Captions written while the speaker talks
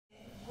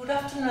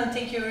afternoon, and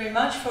thank you very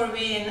much for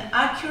being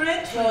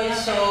accurate. So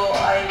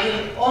I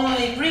will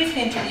only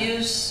briefly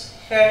introduce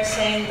her,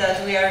 saying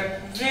that we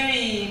are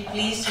very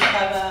pleased to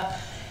have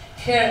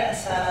her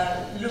as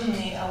an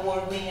Alumni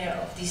Award winner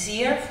of this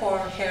year for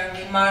her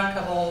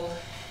remarkable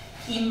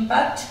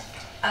impact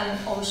and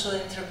also the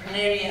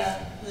entrepreneurial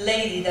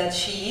lady that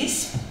she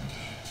is.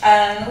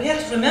 And we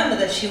have to remember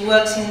that she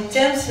works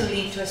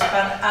intensively to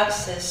expand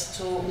access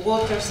to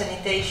water,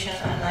 sanitation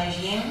and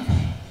hygiene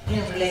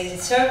in related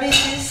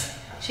services.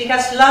 She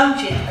has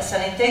launched a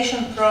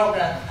sanitation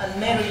program at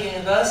Meru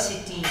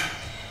University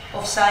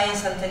of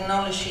Science and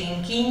Technology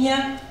in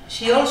Kenya.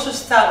 She also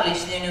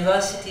established the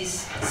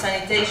university's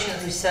Sanitation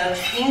Research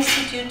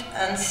Institute,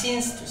 and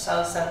since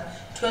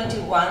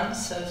 2021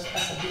 serves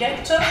as a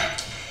director.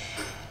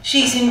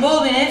 She is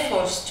involved in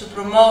efforts to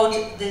promote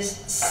the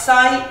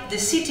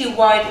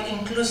citywide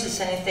inclusive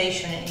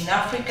sanitation in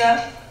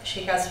Africa.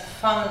 She has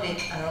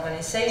founded an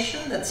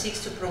organization that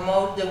seeks to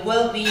promote the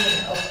well-being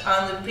of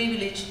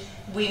underprivileged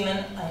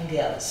women and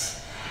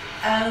girls.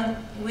 And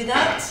with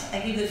that, I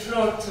give the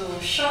floor to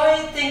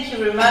Shoy. Thank you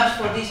very much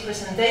for this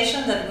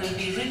presentation that will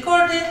be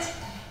recorded.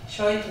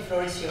 Shoy, the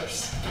floor is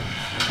yours.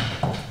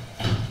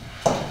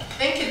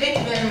 Thank you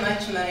very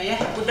much, Maria.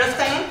 Good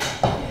afternoon.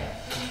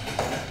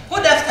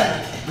 Good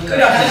afternoon. Good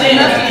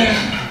afternoon.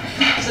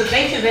 So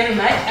thank you very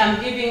much. I'm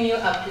giving you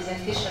a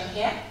presentation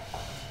here.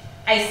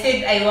 I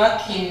said I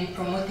work in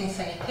promoting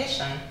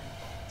sanitation.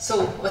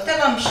 So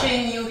whatever I'm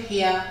showing you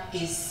here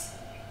is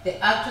the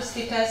actual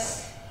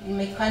status in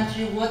my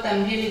country, what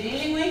I'm really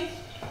dealing with,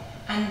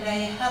 and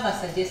I have a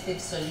suggested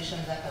solution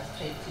that I've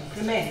tried to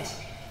implement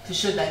to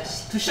show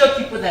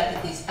people that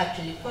it is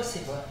actually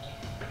possible.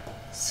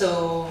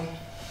 So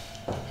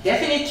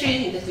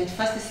definitely in the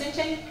 21st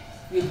century,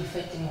 we'll be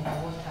fighting over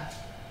water.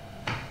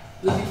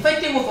 We'll be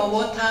fighting over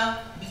water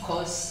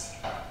because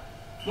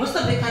most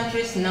of the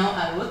countries now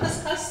are water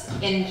scarce,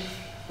 and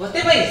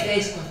whatever is there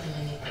is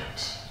contaminated.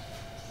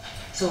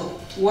 So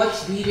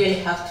what do we really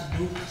have to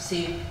do to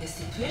save the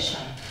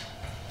situation?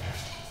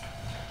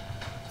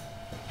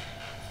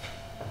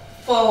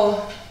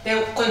 For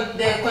the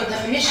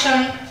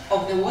contamination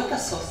of the water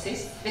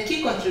sources, the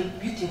key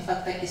contributing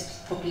factor is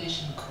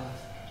population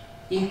growth.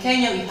 In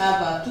Kenya, we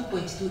have a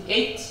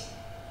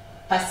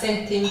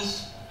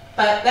 2.28%,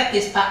 that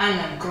is per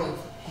annum growth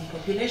in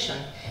population.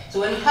 So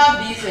when we have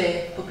this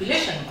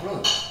population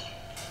growth,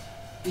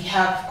 we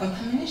have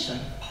contamination.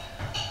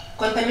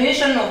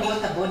 Contamination of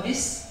water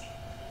bodies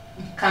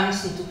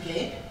comes into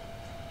play.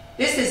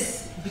 This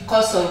is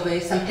because of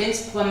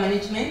sometimes poor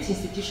management,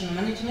 institutional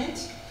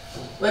management.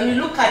 When we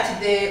look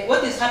at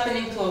what is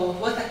happening to our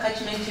water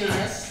catchment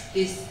areas,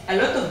 is a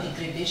lot of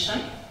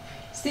degradation.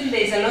 Still,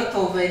 there is a lot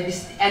of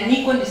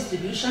unequal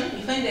distribution.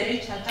 You find the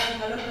rich are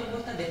having a lot of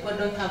water, the poor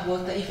don't have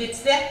water. If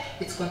it's there,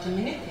 it's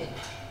contaminated.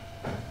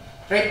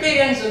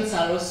 Riparian zones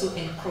are also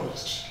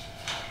encroached.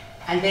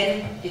 And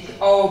then it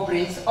all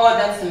brings all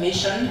that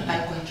summation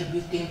and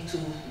contributing to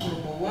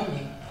global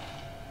warming.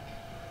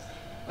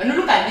 When we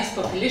look at this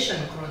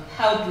population growth,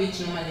 how do it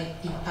normally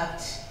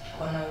impact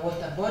on our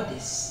water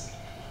bodies?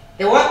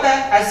 The water,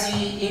 as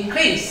we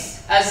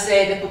increase, as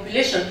the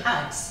population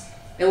adds,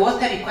 the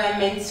water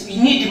requirements, we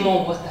need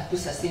more water to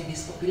sustain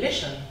this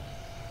population.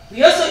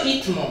 We also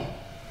eat more.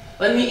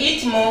 When we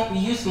eat more, we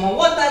use more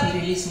water, we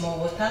release more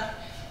water.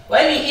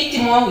 When we eat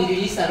more, we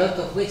release a lot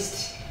of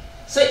waste.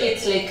 So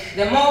it's like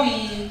the more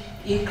we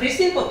increase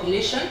in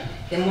population,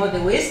 the more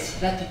the waste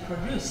that we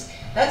produce.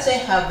 That's why I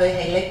have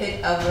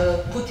highlighted,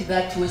 I've put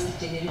that waste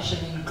generation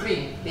in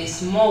green.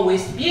 There's more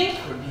waste being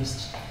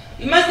produced.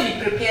 We must be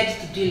prepared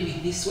to deal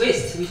with this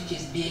waste which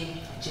is being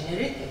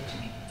generated.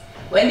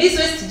 When this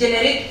waste is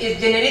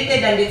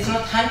generated and it's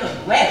not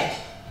handled well,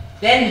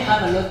 then you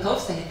have a lot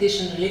of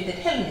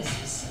sanitation-related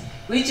illnesses,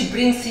 which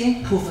brings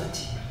in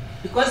poverty,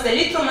 because the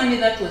little money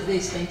that was there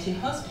is spent in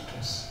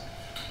hospitals.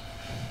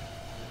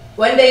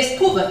 When there is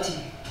poverty,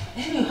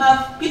 then you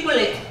have people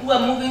like who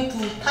are moving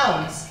to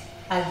towns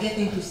are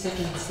getting to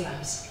settle in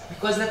slums,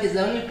 because that is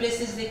the only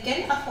places they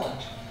can afford.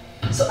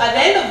 So at the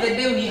end of the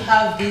day, we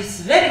have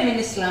these very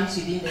many slums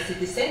within the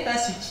city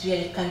centers which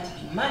really can't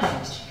be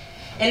managed.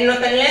 And not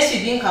unless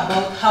you think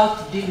about how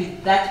to deal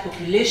with that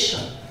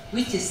population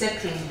which is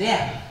settling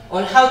there,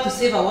 or how to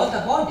save our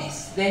water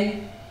bodies,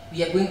 then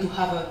we are going to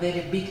have a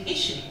very big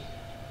issue.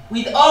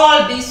 With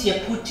all this, we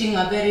are putting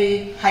a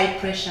very high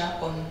pressure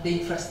on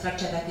the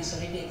infrastructure that is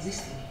already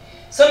existing.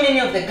 So many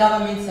of the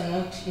governments are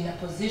not in a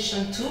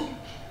position to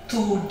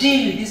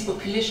deal with this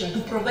population, to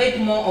provide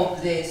more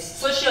of the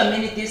social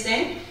amenities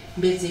and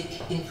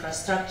basic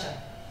infrastructure.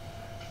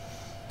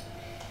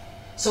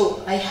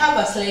 So I have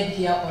a slide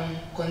here on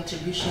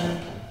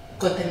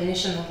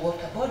contamination of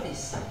water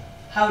bodies.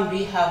 How do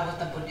we have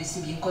water bodies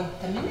being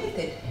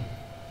contaminated?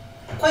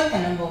 Quite a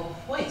number of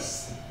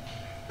ways.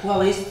 Poor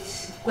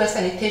waste, poor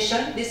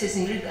sanitation. This is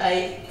in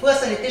poor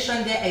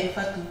sanitation there I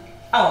refer to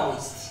our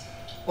waste.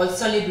 Or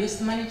solid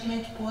waste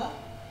management poor.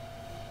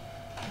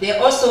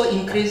 There also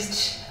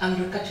increased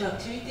agricultural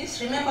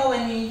activities. Remember,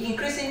 when we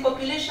increase in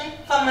population,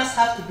 farmers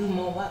have to do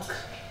more work.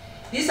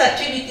 These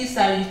activities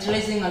are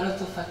utilizing a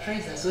lot of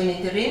fertilizers. When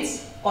it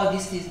rains, all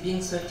this is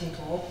being swept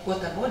into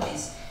water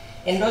bodies.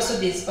 And also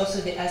there's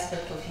also the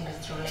aspect of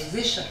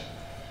industrialization.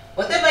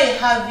 Whatever I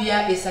have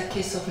here is a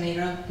case of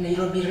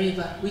Nairobi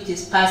River, which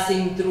is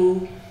passing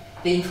through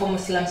the informal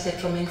slum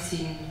settlements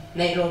in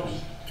Nairobi.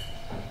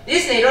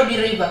 This Nairobi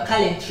River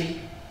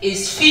currently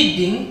is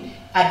feeding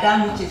a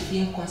dam which is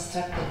being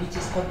constructed, which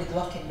is called the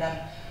Dwake Dam,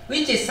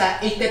 which is a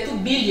 82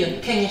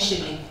 billion Kenya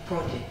shilling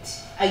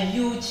project, a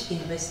huge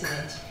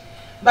investment.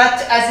 But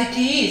as it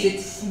is,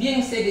 it's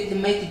being said it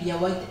might be a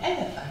white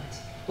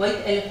elephant.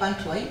 White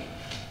elephant, why?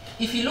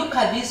 If you look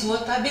at this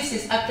water, this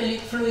is actually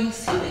flowing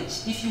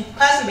sewage. If you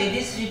pass by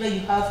this river,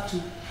 you have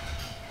to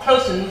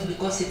close your nose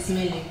because it's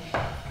smelling.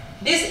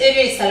 This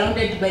area is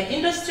surrounded by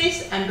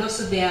industries, and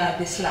also there are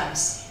the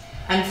slums.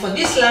 And for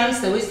these slums,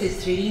 the waste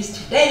is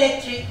released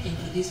directly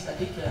into this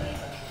particular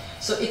river.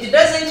 So it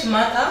doesn't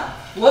matter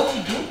what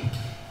you do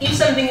if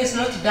something is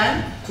not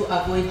done to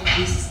avoid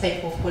this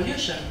type of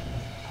pollution.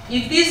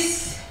 If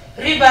this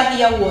river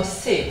here was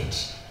saved,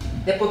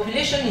 the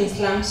population in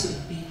slums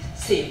would be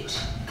saved.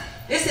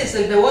 This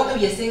is the water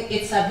we are saying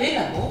it's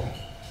available,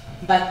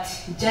 but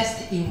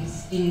just in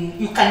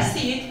you can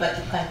see it, but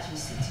you can't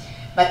use it.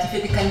 But if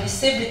it can be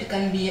saved, it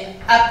can be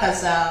act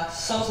as a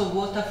source of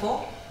water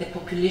for the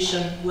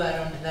population who are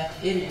around that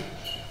area.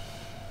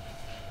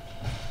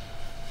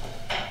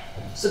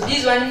 So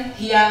this one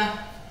here,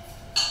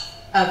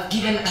 I've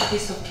given a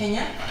case of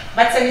Kenya,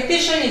 but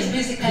sanitation is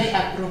basically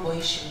a global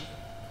issue.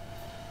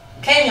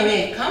 Kenya,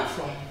 where I come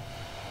from,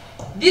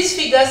 these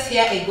figures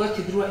here I got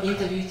through an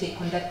interview which I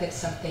conducted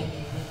sometime in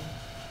May.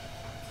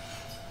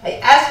 I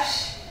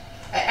asked,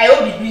 I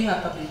will be doing a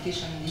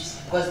publication on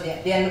this because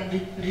they are not,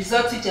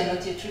 results which are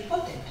not yet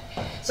reported.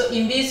 So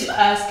in this you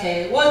ask,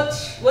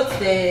 what's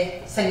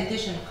the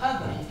sanitation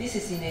coverage? This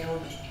is in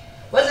Nairobi.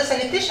 What's the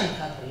sanitation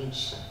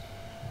coverage?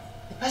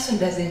 The person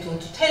doesn't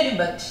want to tell you,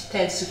 but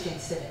tells you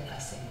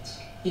 27%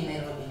 in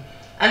Nairobi.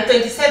 And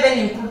 27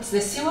 includes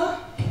the sewer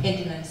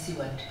and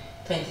non-sewered,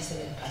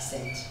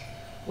 27%.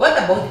 What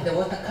about the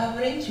water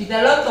coverage? With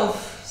a lot of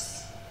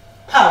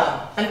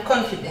power and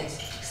confidence,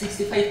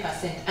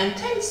 65%, and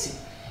tells you,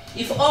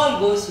 if all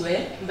goes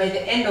well, by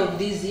the end of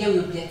this year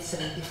we'll be at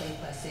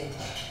 75%,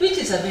 which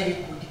is a very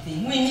good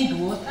thing. We need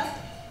water.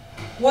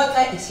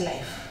 Water is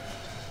life.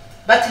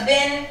 But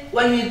then,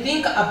 when we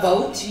think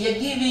about, we are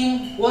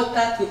giving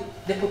water to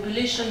the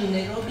population in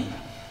Nairobi,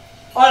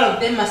 all of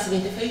them are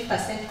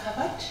 75%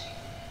 covered,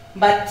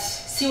 but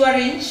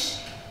sewerage,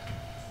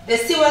 the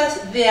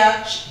sewers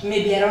there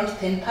may be around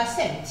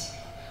 10%.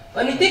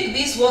 When we take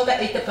this water,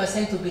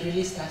 80% will be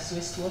released as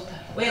wastewater.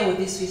 Where will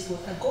this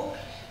wastewater go?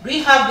 Do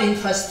we have the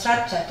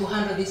infrastructure to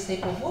handle this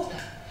type of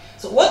water?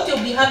 So what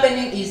will be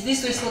happening is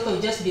this wastewater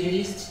will just be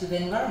released to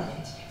the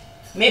environment.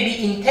 Maybe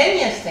in 10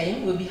 years'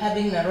 time, we'll be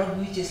having a road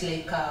which is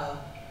like a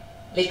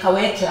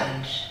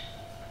wetland,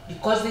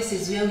 because this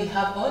is where we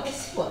have all the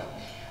sewer.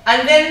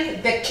 And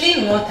then the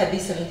clean water,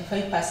 this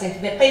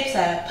 75%, the pipes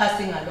are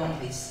passing along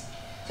this.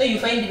 So you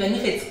find even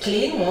if it's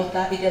clean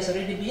water, it has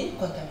already been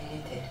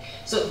contaminated.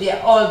 So there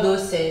are all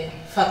those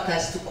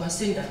factors to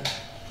consider.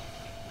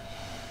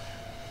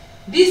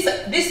 These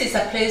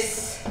are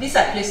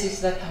places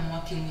that I'm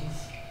working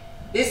with.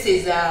 This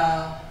is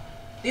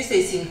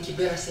in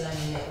Kibera slum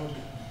in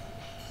Nairobi.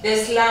 The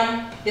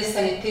slum, the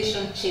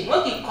sanitation chain,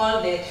 what we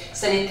call the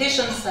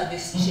sanitation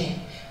service chain.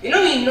 You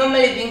know, we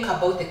normally think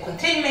about the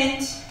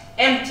containment,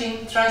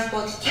 emptying,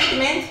 transport,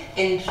 treatment,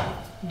 and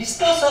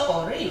disposal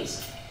or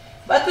reuse.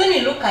 But when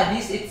you look at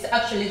this, it's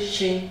actually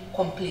chain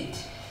complete.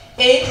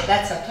 A,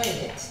 that's a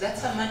toilet.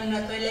 That's a man in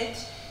a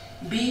toilet.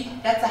 B,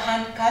 that's a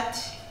hand cut.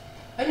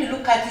 When you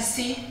look at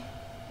C,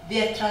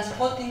 they are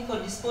transporting for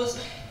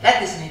disposal.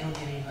 That is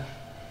Nairobi River.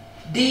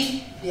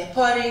 D, they are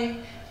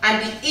pouring.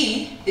 And the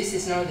E, this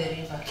is now the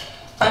river.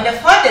 On the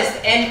farthest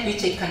end,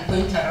 which I can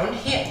point around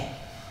here,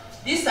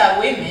 these are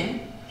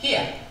women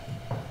here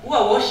who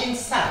are washing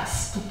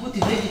sacks to put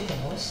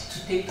vegetables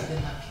to take to the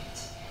market.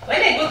 When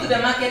I go to the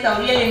market, I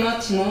really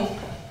not know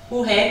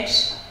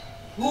whose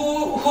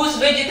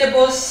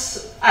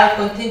vegetables are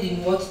contained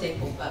in what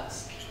type of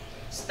bags.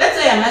 So that's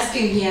why I'm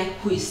asking here,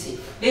 who is safe?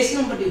 There's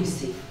nobody who is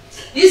safe.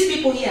 These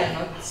people here are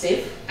not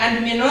safe,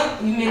 and we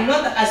may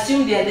not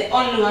assume they are the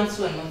only ones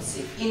who are not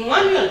safe. In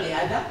one way or the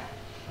other,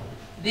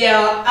 their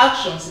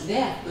actions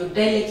there will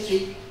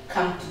directly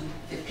come to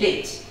the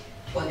plate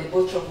or the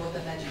bottle of water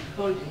that you're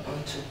holding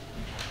onto.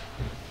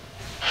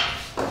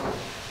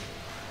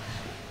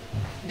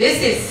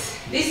 This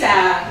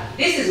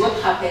is what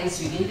happens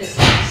within the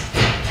slums.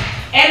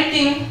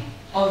 Emptying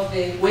of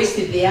the waste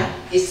there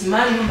is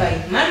man who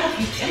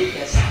pit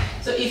empties.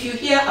 So if you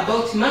hear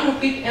about man who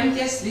pit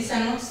empties, these are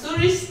not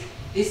stories.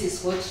 This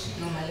is what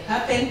normally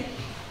happens.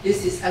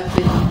 This is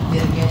actually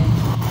the reality.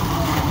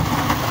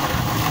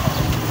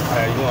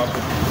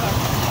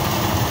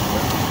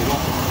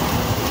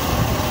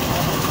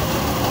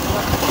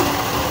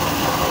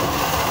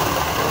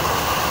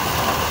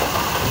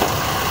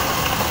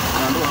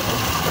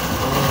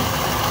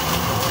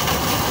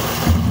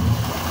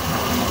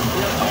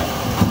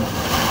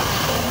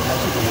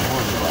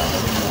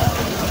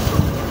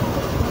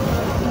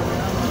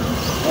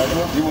 Ini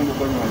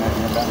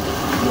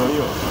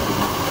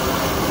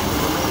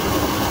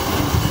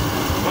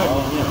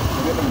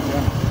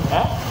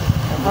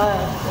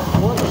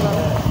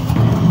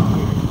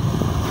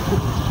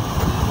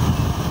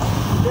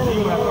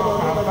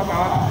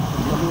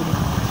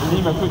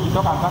mà chỉ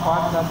có bằng các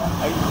con ra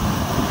ấy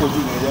của chị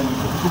này dân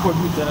của con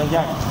chị này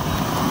dân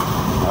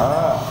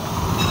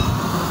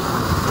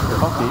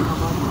bác sĩ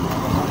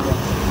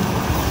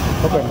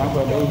có phải năng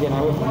về đây dân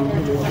hơn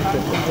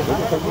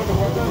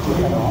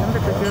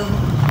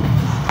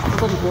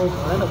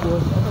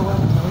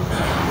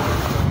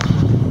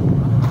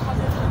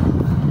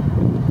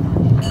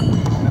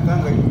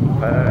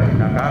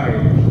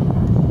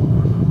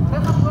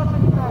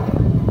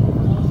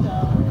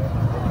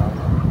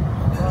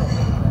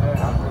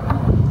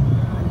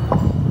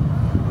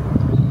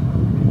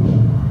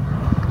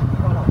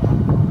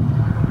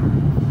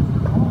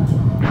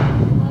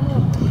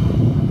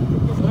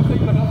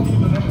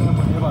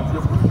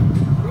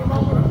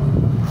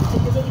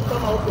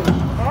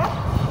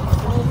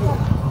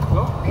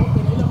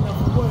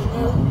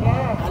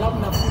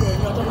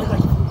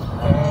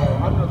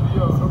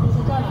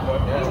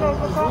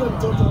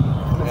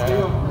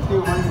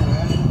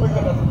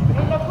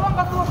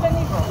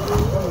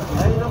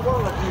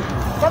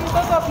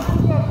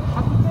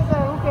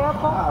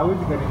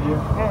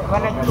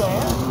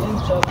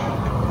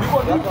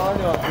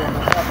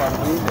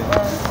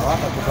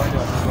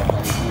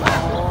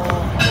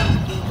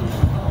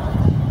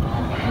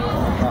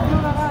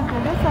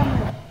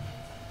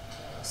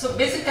So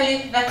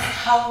basically, that's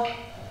how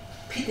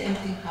pit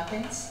emptying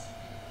happens.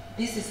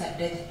 This is a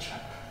death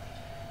trap.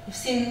 You've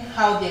seen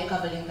how they're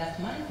covering that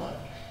manhole.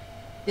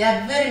 There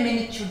are very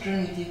many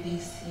children with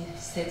this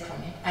set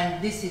from it,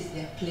 and this is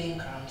their playing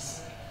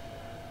grounds.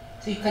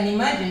 So you can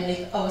imagine,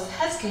 like I was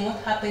asking,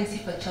 what happens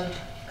if a child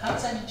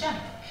comes and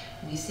jumps?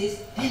 And he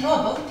says, they know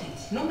about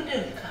it. Nobody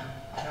will come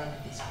around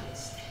this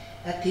place.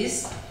 That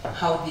is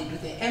how they do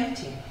the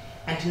emptying.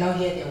 And now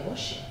here they're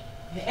washing.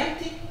 You're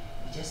empty,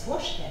 you just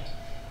wash them.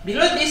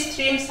 Below this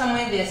stream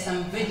somewhere there are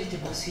some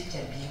vegetables which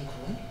are being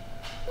grown.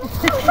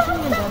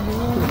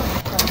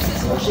 This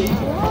is washing.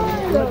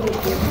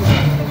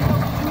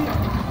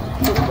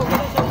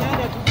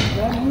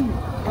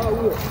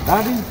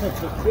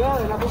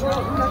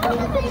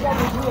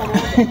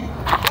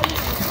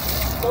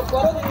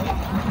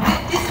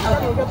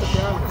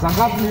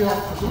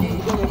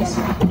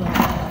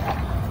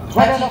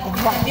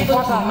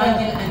 People to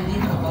imagine and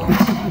think about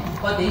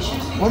what the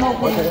issues we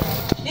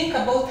think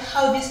about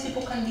how these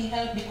people can be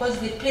helped, because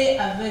they play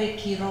a very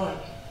key role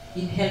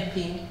in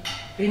helping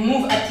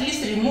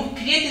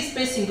create a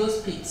space in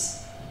those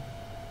pits.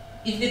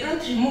 If they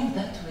don't remove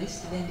that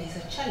waste, then there's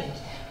a challenge.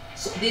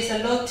 So there's a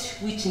lot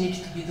which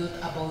needs to be thought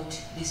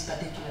about these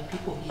particular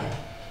people here.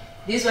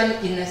 This one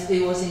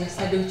it was in a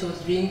study which I was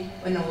doing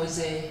when I was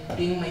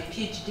doing my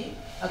PhD.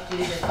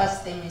 Actually, the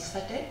first time I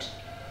started,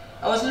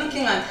 I was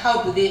looking at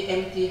how do they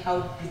empty, how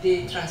do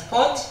they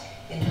transport,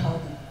 and how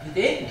do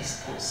they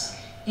dispose.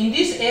 In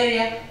this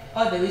area,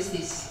 all the waste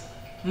is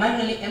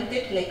manually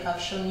emptied, like I've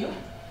shown you,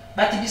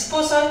 but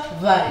disposal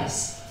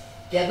varies.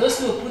 There are those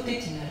who will put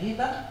it in a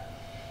river.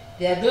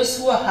 There are those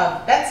who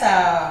have, that's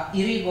a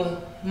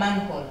illegal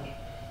manhole.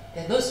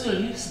 There are those who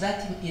will use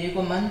that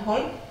illegal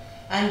manhole,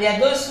 and there are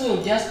those who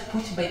will just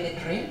put by the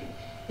drain.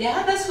 There are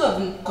others who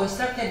have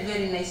constructed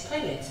very nice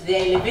toilets. They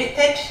are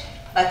elevated,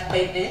 but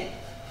by the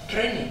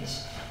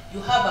drainage,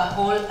 you have a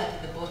hole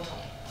at the bottom.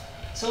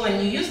 So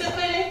when you use the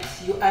toilet,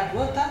 you add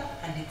water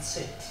and it's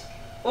wet.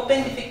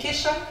 Open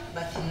defecation,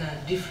 but in a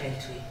different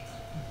way.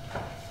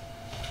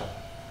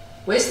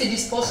 Waste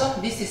disposal,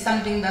 this is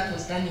something that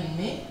was done in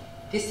May.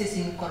 This is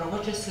in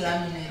Korogocho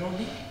slum in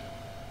Nairobi.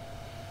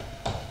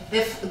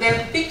 The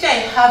picture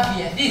I have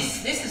here,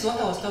 this is what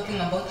I was talking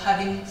about,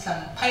 having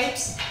some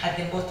pipes at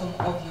the bottom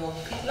of your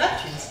pit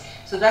latrines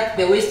so that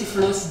the waste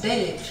flows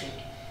directly.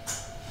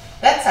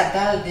 That's a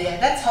girl there.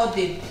 That's how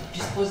they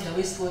dispose the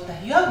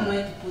wastewater. You have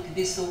nowhere to put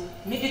this, so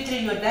immediately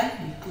you're done,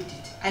 you put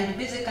it. And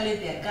basically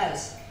they're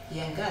girls,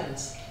 young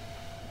girls.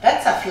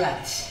 That's a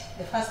flat.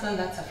 The first one,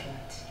 that's a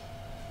flat.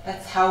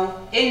 That's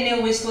how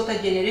any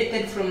wastewater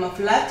generated from a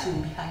flat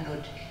will be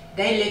handled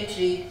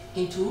directly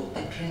into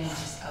the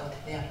drainages out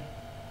there.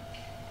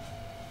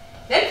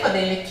 Then for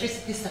the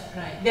electricity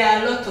supply, there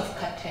are a lot of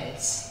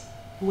cartels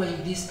who are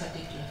in this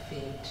particular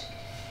field.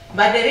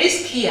 But the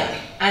risk here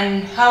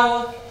and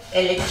how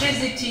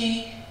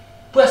electricity,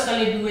 poor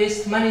solid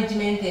waste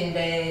management and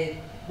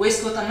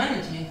wastewater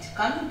management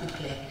come into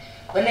play.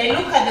 When I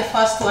look at the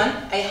first one,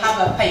 I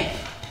have a pipe.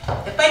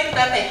 The pipe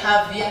that I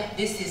have here,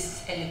 this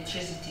is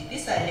electricity.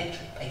 This is an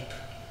electric pipe,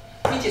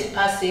 which is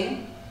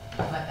passing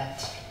over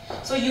that.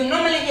 So you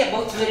normally hear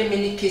about very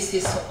many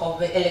cases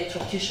of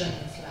electrocution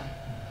in slum.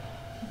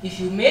 If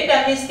you made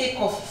a mistake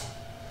of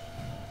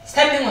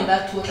stepping on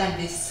that water and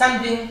there's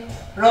something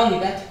wrong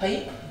with that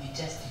pipe, you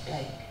just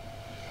die.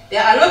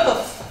 There are a lot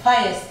of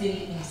fires still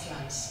in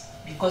slums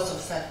because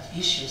of such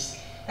issues.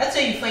 That's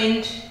why you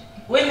find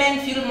women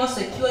feel more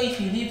secure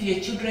if you leave your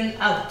children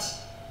out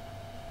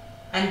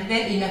and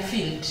then in a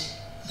field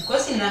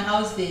Because in a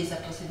house there is a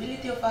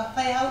possibility of a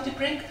fire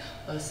outbreak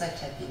or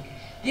such a thing.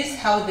 This is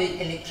how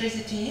the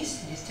electricity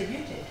is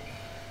distributed.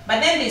 But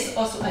then there's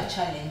also a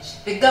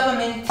challenge. The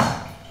government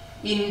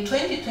in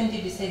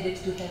 2020 decided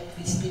to help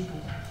these people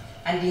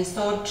and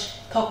installed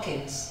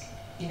tokens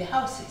in the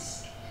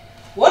houses.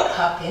 What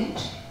happened?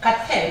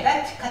 Cartel,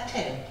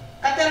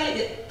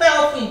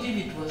 powerful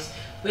individuals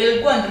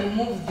will go and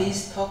remove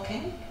these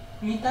token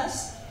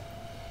meters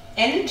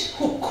and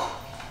hook.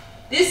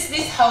 This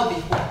is how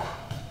they hook.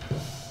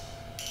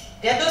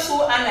 There are those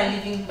who earn a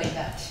living by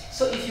that.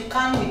 So if you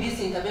come with this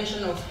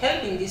intervention of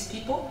helping these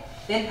people,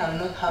 then I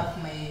will not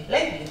have my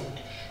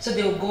livelihood. So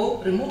they will go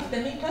remove the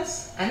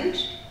meters and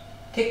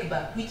take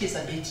back, which is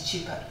a bit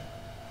cheaper.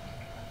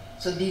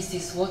 So this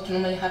is what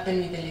normally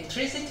happens with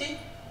electricity.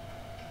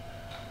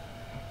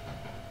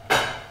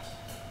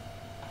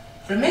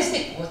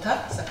 Domestic water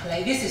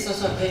supply, this is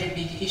also a very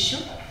big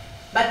issue.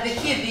 But the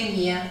key thing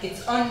here,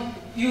 it's on,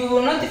 you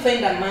will not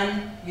find a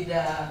man with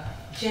a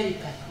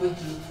jerrycan going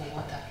to look for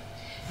water.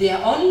 They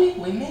are only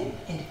women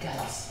and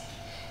girls.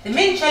 The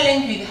main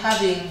challenge with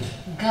having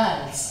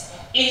girls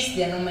is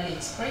they are normally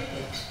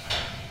exploited.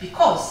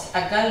 Because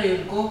a girl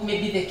will go,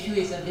 maybe the queue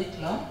is a bit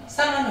long,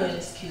 someone will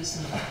excuse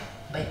me,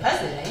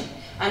 bypass the line,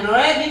 and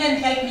arrive in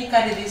and help me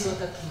carry this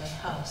water to my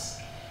house.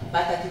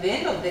 But at the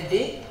end of the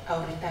day, I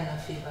will return a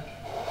favor.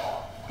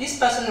 This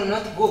person will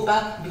not go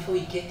back before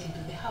we get into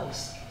the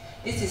house.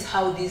 This is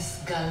how these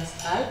girls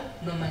are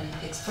normally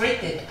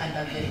exploited, and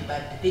a very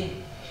bad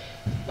thing.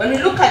 When we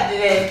look at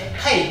the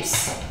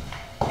pipes,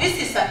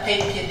 this is a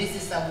pipe here, this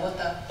is a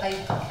water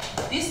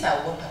pipe. These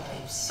are water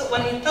pipes. So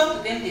when you talk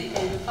to them, they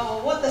tell you,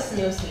 our water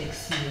smells like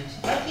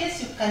sewage. But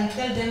yes, you can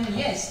tell them,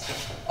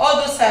 yes. All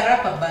those are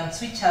rubber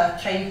bands which are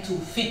trying to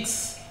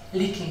fix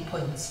leaking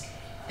points.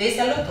 There's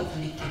a lot of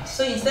leakage.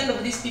 So instead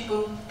of these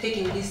people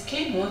taking this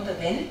clean water,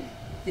 then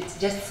it's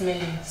just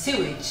smelling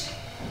sewage.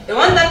 The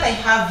one that I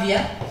have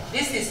here,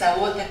 this is a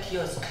water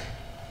kiosk.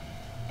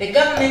 The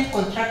government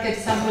contracted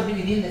somebody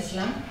within the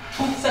slum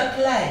to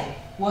supply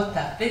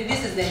water.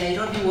 This is the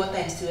Nairobi Water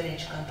and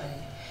Sewerage Company.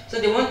 So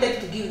they wanted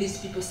to give these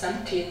people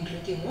some clean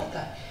drinking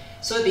water.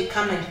 So they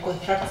come and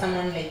contract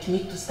someone like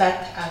me to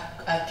start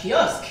a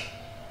kiosk.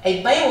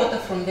 I buy water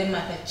from them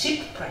at a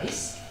cheap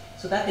price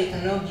so that they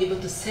can now be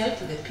able to sell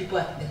to the people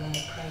at the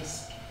normal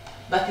price.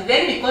 But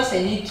then because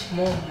I need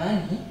more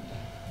money,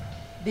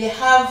 they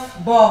have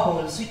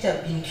boreholes which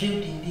have been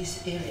drilled in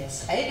these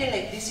areas. I really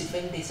like this, you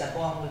find there's a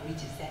borehole which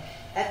is there.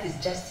 That is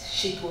just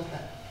shit water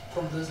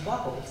from those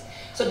boreholes.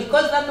 So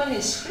because that one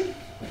is free,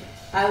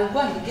 I will go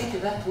and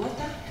get that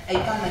water, I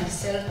come and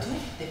sell to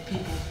the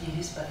people in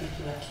this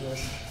particular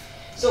kiosk.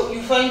 So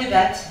you find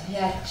that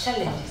there are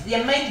challenges.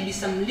 There might be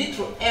some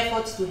little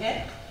efforts to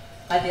help,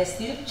 but there are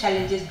still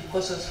challenges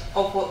because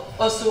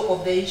also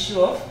of the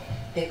issue of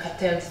the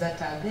cartels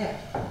that are there.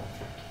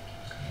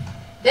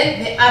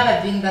 Then the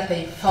other thing that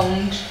I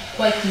found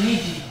quite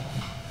needy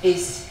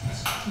is,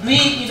 we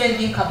even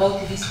think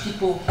about these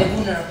people, the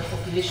vulnerable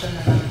population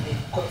around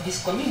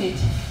this community.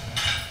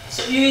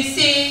 So you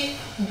see,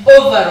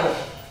 overall,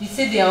 you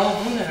say they are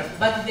all vulnerable,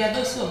 but there are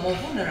those who are more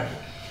vulnerable.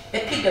 The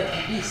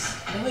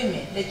PWDs, the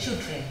women, the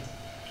children,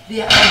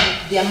 they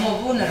are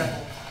more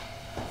vulnerable.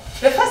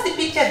 The first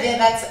picture there,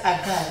 that's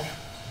a girl.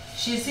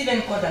 She's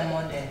even called a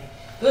model.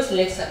 Those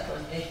legs are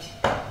prosthetic.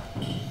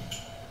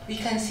 We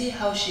can see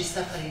how she's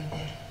suffering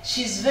there.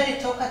 She's very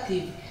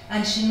talkative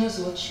and she knows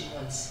what she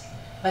wants,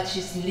 but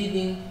she's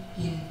living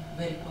in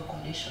very poor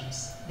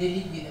conditions. They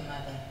live with the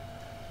mother.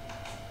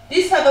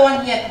 This other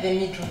one here at the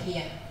middle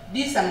here,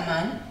 this is a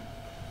man.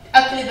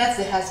 Actually, that's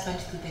the husband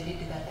to the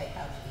lady that I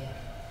have here.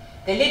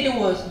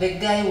 The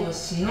guy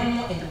was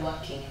normal and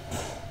working.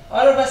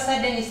 All of a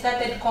sudden, he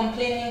started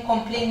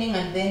complaining,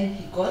 and then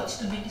he got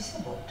to be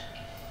disabled.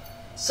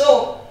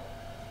 So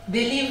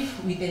they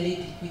live with the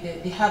lady.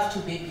 They have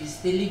 2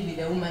 babies. They live with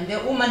the woman. The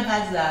woman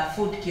has a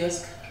food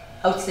kiosk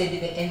outside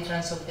the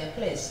entrance of their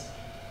place.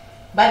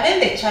 But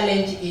then the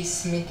challenge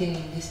is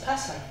maintaining this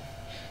person.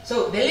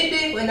 So the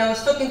lady, when I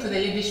was talking to the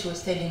lady, she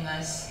was telling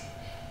us,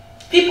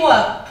 people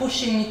are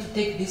pushing me to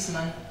take this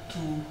man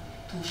to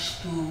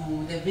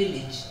the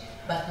village,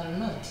 but I'm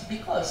not.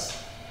 Because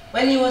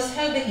when he was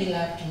healthy, he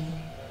loved me.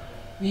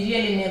 We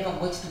really never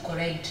got to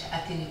correct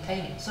at any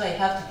time. So I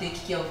have to take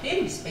care of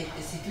him despite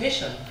the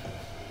situation.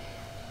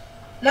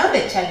 Now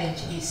the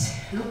challenge is,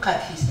 look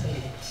at his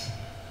toilet.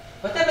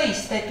 Whatever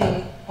he's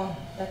stepping on,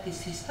 that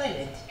is his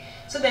toilet.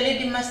 So the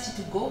lady must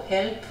to go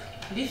help,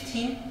 lift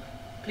him,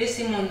 place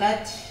him on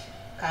that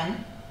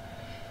can,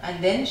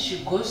 and then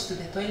she goes to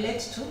the toilet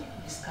to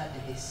discard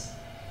this.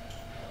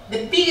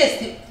 The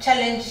biggest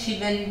challenge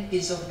even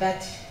is of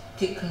that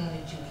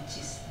technology which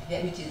is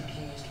being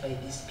used by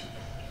these people.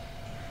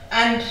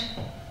 And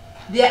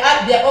there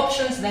are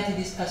options that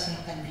this person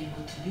can be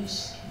able to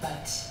use,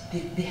 but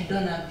they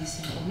don't have this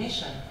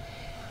information.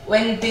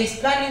 When there's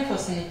planning for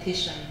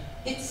sanitation,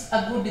 it's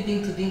a good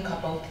thing to think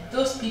about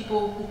those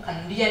people who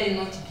can really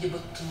not be able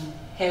to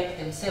help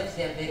themselves.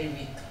 They are very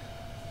weak.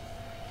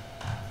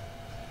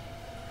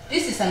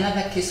 This is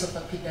another case of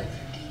a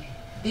PWD.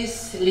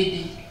 This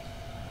lady,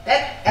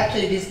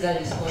 Actually, this girl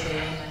is called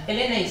Elena.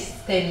 Elena is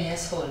 10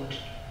 years old.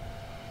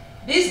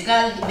 This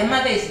girl, the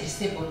mother is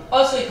disabled.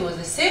 Also, it was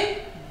the same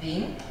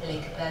thing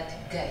like that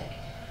guy.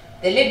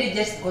 The lady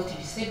just got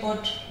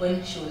disabled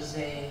when she was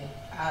an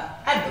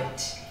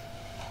adult.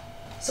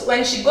 So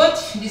when she got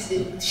this,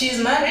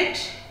 she's married,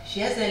 she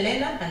has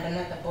Elena and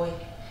another boy.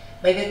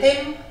 By the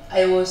time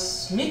I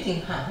was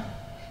meeting her,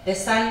 the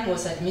son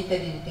was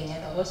admitted in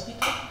Kenyan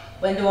hospital.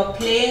 When they were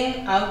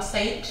playing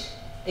outside,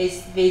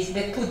 there's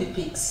the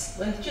toothpicks.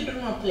 When the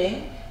children were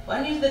playing,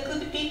 one used the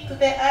toothpick to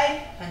the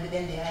eye, and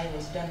then the eye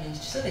was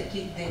damaged. So the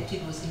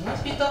kid was in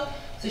hospital,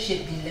 so she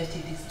had been left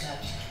with this girl.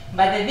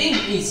 But the thing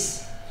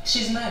is,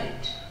 she's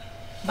married.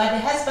 But the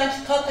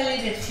husband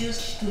totally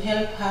refused to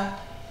help her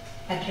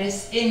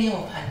address any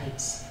of her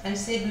needs and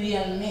said, we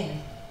are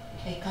men,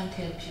 I can't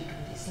help you do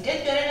this.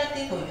 Get your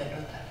relative or your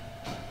daughter.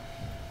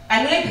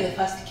 Unlike the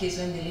first case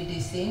when the lady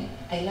is saying,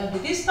 I love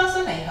this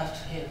person, I have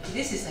to help.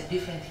 This is a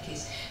different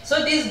case.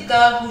 So this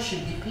girl who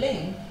should be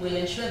playing will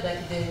ensure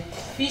that the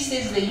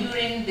feces, the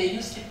urine, the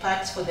used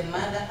parts for the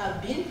mother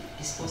have been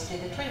disposed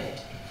in the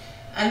toilet.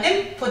 And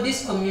then for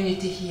this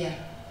community here,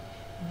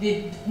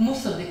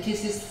 most of the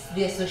cases,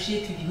 they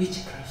associate with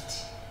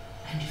witchcraft.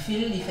 And you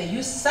feel if I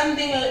use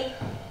something like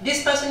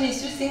this person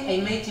is using,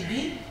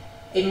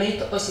 I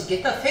might also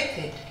get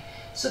affected.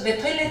 So the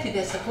toilet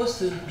they're supposed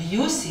to be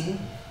using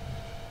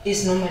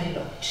is normally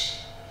locked.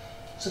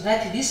 So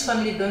that this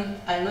family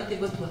are not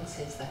able to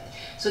access that.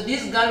 So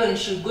this girl, when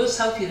she goes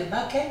out with the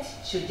bucket,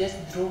 she'll just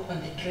draw on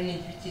the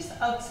drainage which is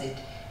outside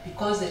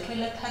because the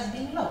toilet has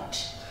been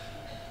locked.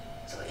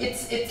 So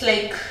it's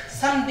like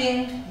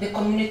something the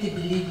community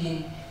believe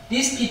in.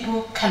 These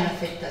people can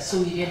affect us,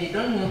 so we really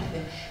don't want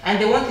them. And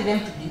they want them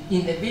to be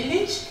in the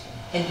village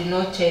and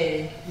not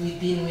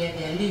within where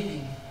they are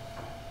living.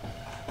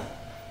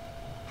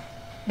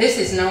 This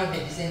is now the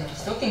design I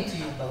was talking to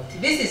you about.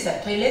 This is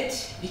a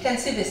toilet. You can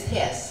see the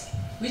stairs,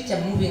 which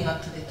are moving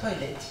up to the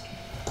toilet.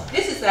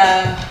 This is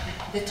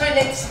the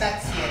toilet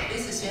starts here.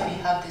 This is where we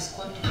have the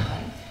squatting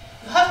pan.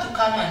 You have to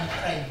come and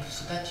climb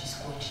so that you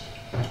squat.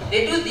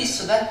 They do this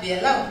so that they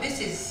allow. This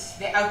is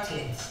the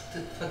outlet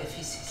for the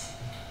feces.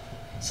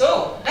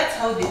 So that's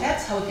how they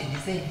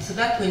design. So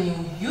that when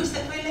you use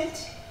the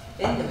toilet,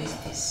 then the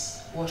waste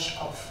is washed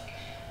off.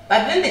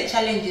 But then the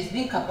challenge is,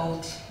 think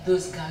about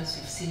those girls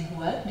we've seen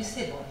who are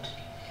disabled.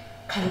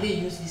 Can they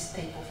use this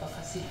type of a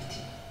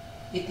facility?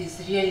 It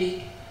is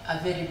really a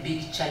very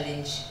big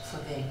challenge for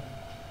them.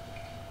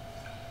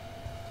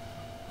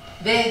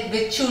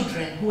 The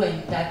children who are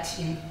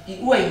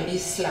in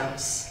these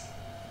slums,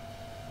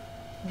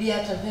 they are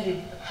at a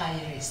very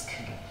high risk.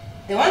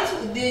 There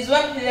is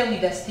one there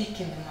with a stick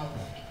in the mouth.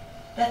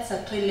 That's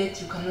a toilet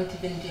you cannot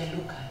even dare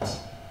look at.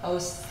 I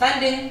was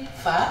standing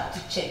far to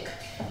check.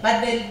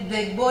 But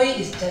the boy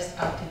is just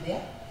out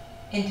there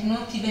and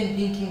not even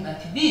thinking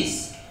that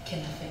this can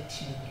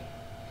affect me.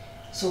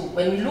 So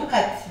when we look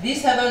at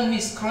this other one who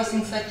is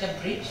crossing such a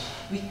bridge,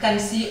 we can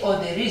see all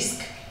the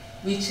risks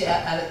which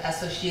are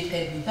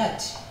associated with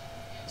that.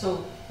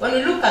 So when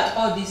we look at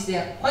all this,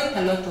 there are quite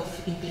a lot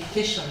of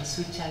implications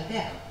which are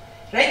there.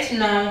 Right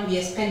now, we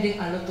are spending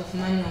a lot of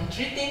money on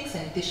treating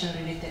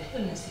sanitation-related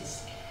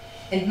illnesses.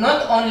 And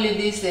not only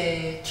this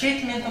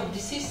treatment of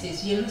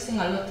diseases, we are losing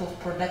a lot of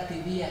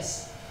productive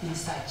years in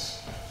such.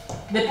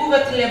 The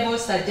poverty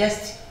levels are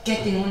just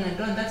getting on and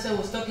on. That's why I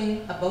was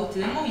talking about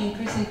the more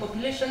increasing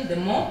population, the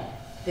more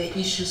the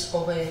issues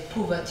of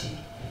poverty.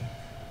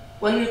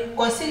 When we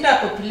consider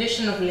a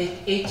population of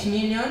like 8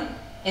 million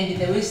and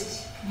the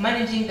waste,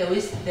 managing the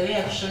waste the way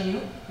I've shown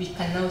you, we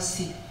can now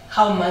see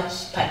how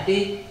much per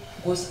day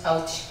goes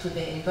out to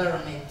the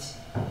environment.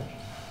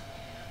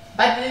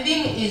 But the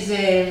thing is,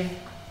 there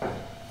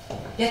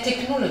are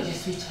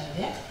technologies which are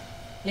there.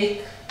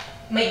 Like,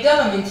 my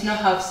government now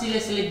have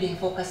seriously been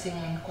focusing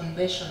on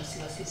conventional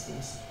sewer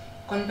systems.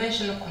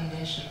 Conventional.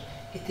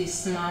 It is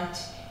smart,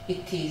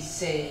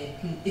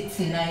 it's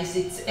nice,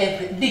 it's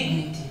every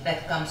dignity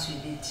that comes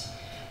with it.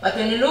 But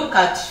when you look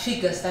at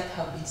figures that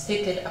have been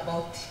stated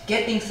about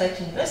getting such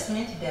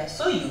investment, they are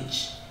so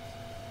huge.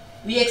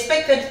 We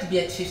expected to be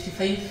at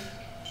 $55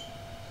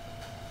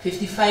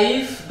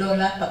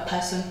 per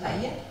person per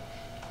year,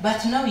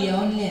 but now we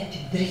are only at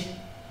 $3.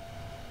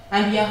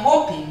 And we are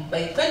hoping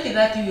by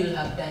 2030 we will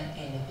have done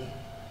anything.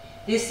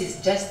 This is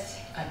just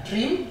a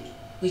dream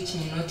which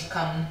may not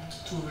come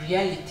to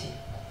reality.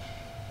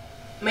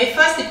 My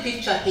first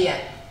picture here,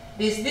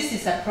 this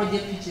is a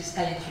project which is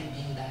currently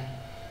being done.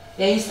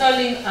 They are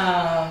installing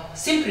a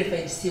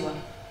simplified sewer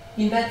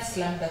in that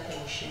slum that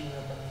I was showing you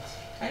about.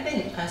 And then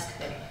you ask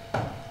them,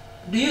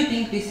 do you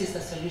think this is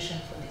a solution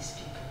for these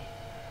people?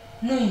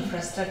 No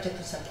infrastructure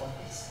to support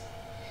this.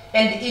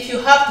 And if you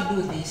have to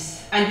do this,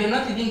 and you're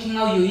not thinking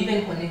how you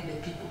even connect the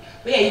people,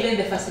 where are even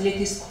the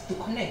facilities to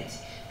connect?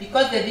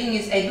 Because the thing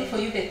is, I do for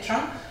you the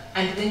trunk,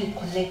 and then you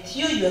connect.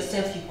 You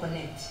yourself, you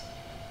connect.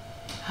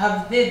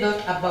 Have they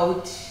thought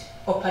about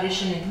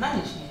operation and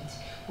management?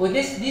 Will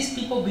these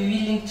people be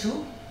willing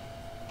to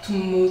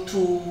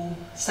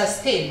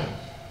sustain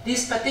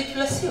this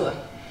particular sewer?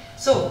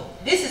 So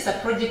this is a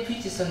project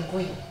which is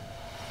ongoing.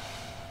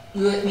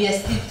 We are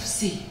still to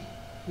see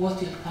what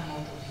will come out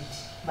of it.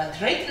 But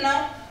right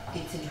now,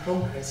 it's in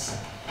progress.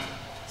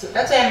 So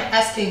that's why I'm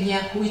asking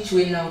here, which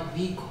way now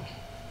do we go?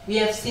 We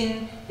have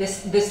seen the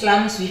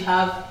slums we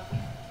have.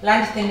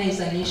 Land tenure is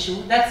an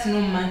issue. That's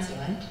no man's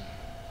land.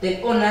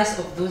 The owners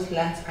of those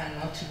lands are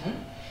not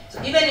known.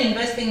 So even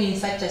investing in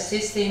such a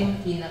system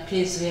in a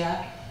place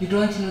where you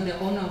don't know the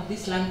owner of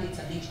this land, it's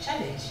a big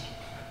challenge.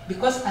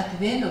 Because at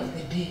the end of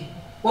the day,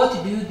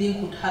 what do you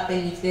think would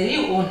happen if the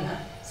real owner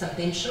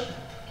sometimes showed up?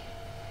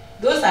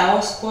 Those are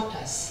all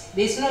squatters.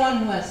 There's no one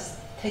who has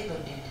titled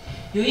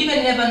it. You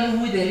even never know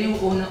who the real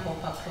owner of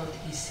a plot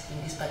is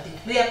in this particular.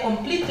 They are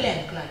completely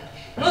unplanned.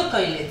 No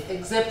toilets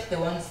except the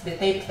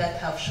type that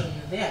have shown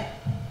you there.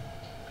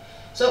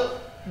 So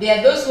there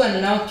are those who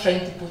are now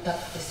trying to put up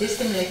a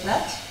system like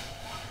that.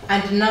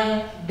 And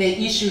now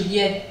the issue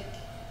here,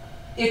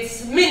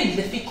 it's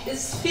mainly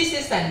it's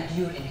feces and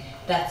urine.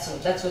 That's all.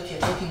 That's what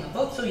you're talking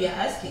about. So you're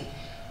asking,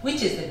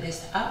 which is the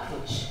best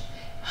approach?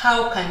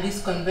 How can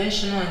this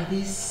conventional and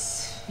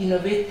this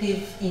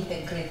innovative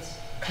integrate?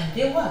 Can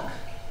they work?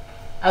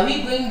 Are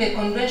we going the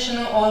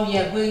conventional or we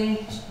are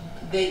going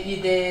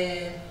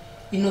the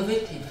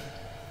innovative?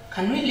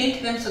 Can we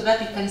link them so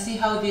that we can see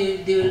how they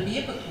will be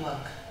able to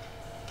work?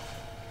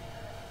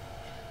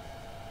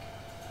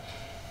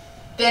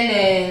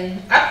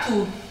 Then up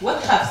to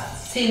what I've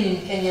seen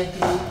in Kenya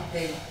through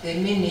the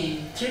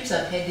many trips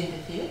I've had in the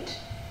field,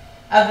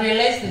 I've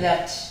realized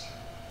that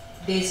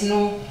there is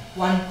no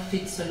one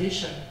fit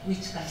solution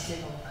which can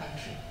save our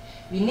country.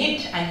 We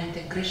need an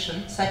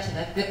integration such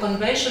that the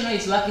conventional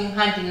is working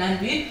hand in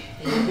hand with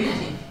the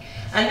innovative.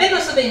 And then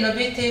also the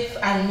innovative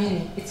and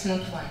many, it's not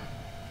one.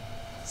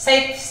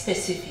 Site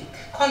specific,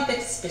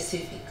 context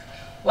specific.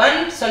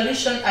 A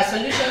solution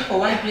for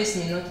one place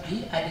may not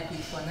be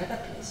adequate for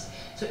another place.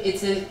 So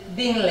it's a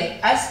thing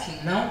like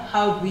asking now,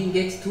 how do we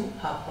get to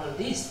have all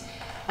this?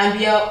 And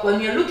when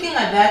we are looking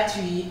at that,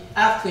 we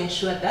have to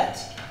ensure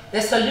that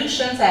the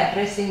solutions are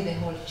addressing the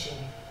whole chain.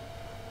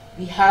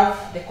 We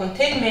have the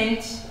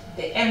containment,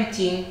 the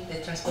emptying,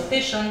 the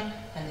transportation,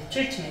 and the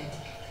treatment.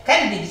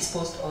 Can be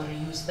disposed or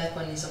reused, that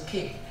one is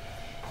okay.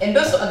 And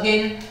also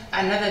again,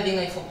 another thing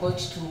I forgot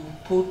to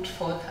put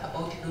forth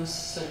about those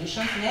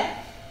solutions there,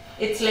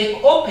 it's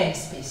like open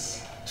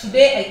space.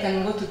 Today I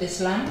can go to the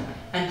slum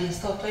and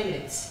install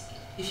toilets.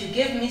 If you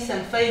give me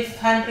some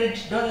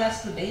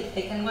 $500 today,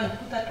 I can go and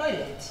put a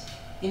toilet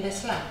in the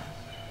slum.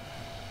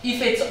 If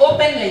it's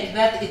open like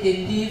that, it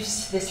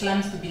leaves the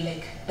slums to be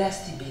like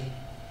dusty bin.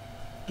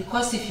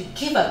 Because if you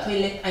give a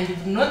toilet and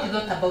you've not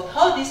thought about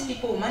how these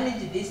people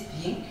manage this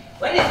thing,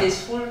 when it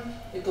is full,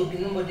 it will be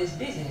nobody's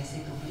business,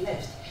 it will be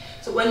left.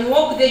 So when you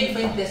walk there, you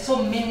find there's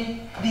so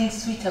many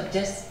things which are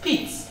just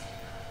pits.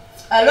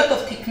 A lot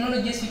of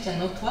technologies which are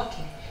not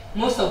working,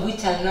 most of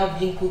which are now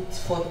being put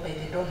forth by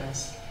the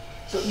donors.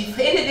 So if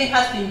anything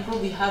has to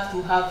improve, we have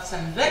to have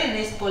some very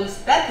nice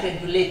policy that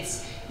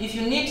regulates. If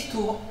you need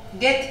to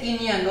get in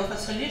here and offer a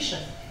solution,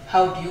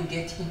 how do you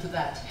get into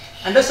that?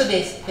 And also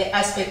there's the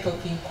aspect of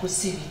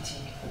inclusivity,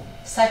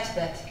 such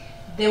that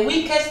the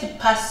weakest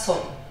person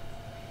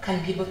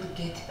can be able to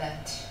get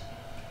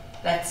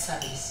that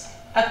service.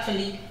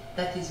 Actually,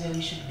 that is where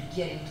we should be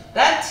gearing to.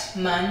 That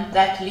man,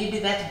 that lady,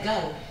 that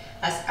girl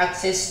has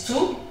access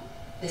to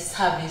the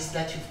service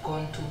that you've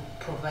gone to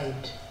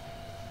provide.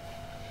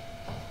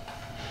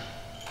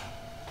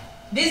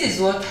 This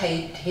is what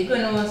I did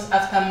when I was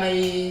after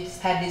my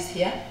studies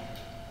here.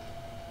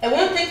 I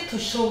wanted to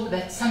show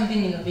that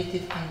something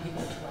innovative can be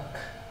able to work.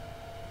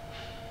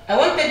 I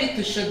wanted it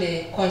to show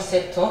the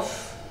concept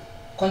of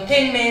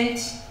containment,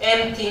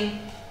 emptying,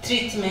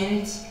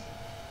 treatment,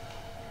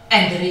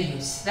 and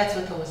reuse. That's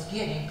what I was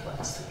gearing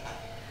towards.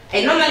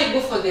 I normally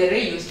go for the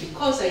reuse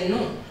because I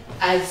know,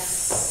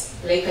 as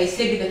like I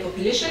said, the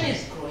population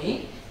is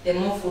growing, the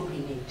more food we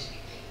need.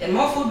 The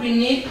more food we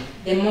need,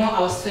 the more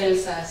our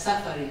soils are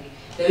suffering.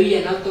 We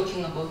are now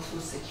talking about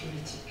food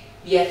security.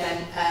 We have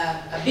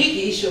a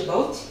big issue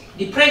about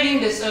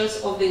depriving the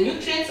soils of the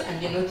nutrients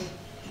and we're not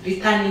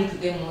returning to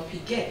them what we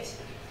get.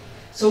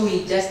 So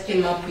we just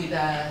came up with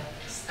a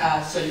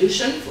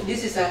solution.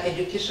 This is an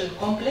education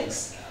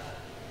complex.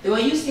 They were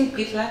using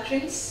pit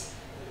latrines,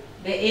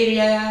 the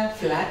area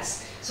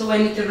flats. So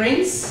when it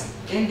rains,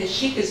 then the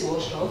sheet is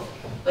washed off.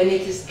 When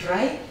it is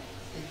dry,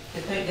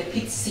 the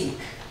pits sink.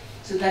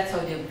 So that's how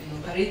they've been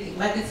operating.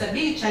 But it's a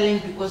big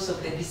challenge because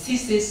of the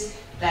diseases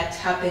that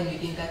happen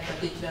within that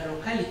particular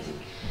locality.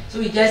 So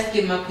we just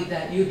came up with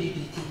a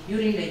UDDT,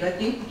 urine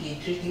diverting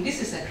gate treating.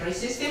 This is a dry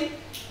system,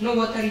 no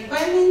water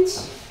requirement.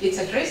 It's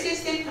a dry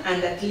system,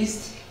 and at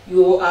least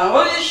you are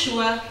always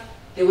sure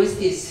the waste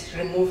is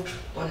removed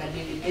on a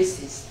daily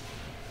basis.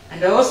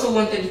 And I also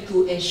wanted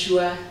to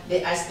ensure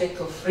the aspect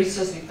of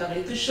resource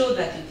recovery to show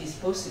that it is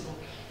possible.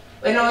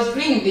 When I was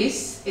doing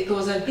this, it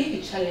was a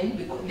big challenge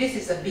because this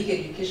is a big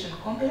education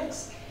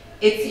complex.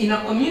 It's in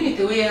a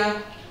community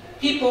where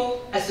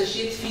people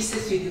associate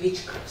feces with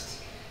witchcraft.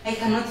 I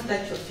cannot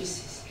touch your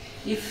feces.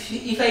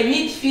 If I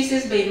meet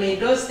feces by my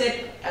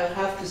doorstep, I'll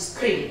have to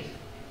scream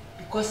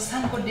because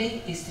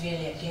somebody is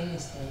really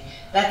against me.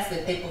 That's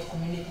the type of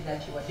community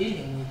that you are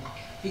dealing with.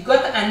 We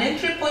got an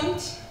entry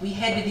point, we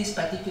had this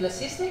particular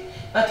system,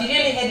 but we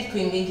really had to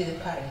engage the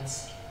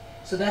parents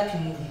so that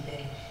we moved with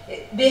them.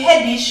 They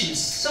had issues,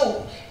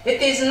 so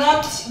it is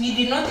not, we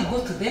did not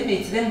go to them,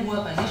 it's them who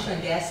have an issue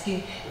and they're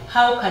asking,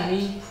 how can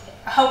you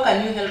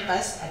help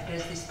us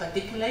address this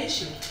particular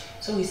issue?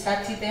 So we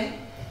sat with them,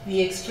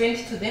 we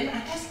explained to them and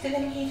asked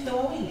them if they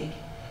were willing.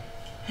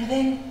 And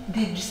then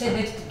they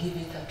decided to give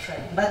it a try.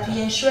 But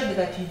we ensured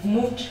that we've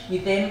moved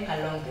with them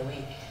along the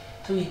way.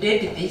 So we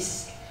did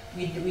this,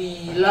 we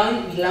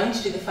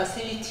launched the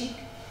facility,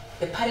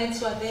 the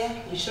parents were there,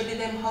 we showed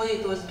them how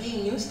it was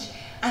being used,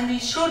 and we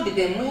showed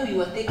them where we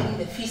were taking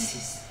the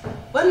feces.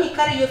 When we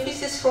carry your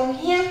feces from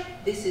here,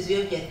 this is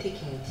where we are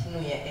taking it,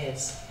 nowhere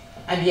else.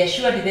 And we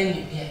assured them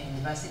you'll be at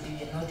university,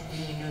 we are not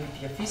going anywhere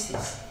with your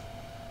feces.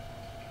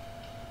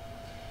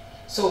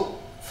 So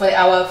for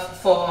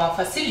our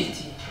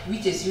facility,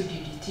 which is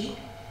UDDT,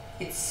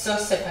 it's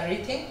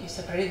self-separating. You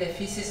separate the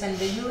feces and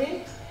the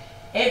urine.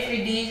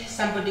 Every day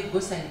somebody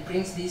goes and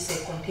brings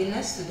these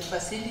containers to the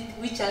facility,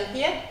 which are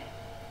here.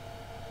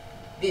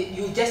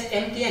 You just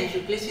empty and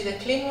replace with a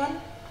clean one.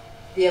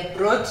 They are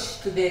brought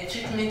to the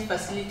treatment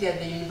facility at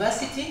the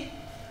university,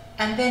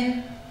 and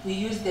then we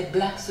use the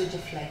black soldier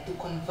fly to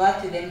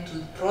convert them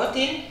to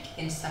protein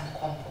and some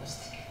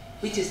compost,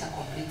 which is a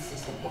complete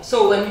system.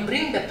 So when we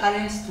bring the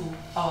parents to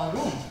our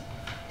room,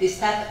 they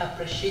start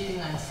appreciating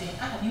and saying,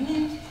 you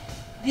mean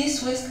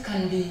this waste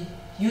can be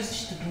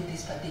used to do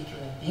this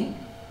particular thing?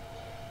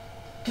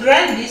 To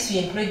run this, we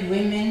employed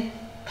women,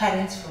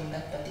 parents from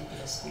that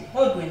particular school,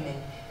 old women.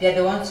 They are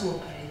the ones who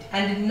operate,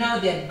 and now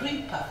they are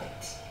doing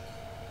perfect.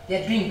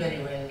 They are doing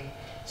very well.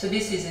 So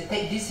this is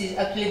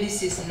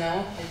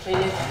now the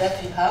toilet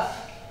that we have.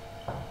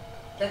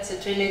 That's the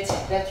toilet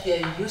that we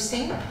are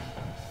using.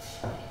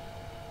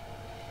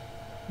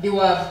 These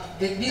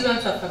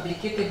ones were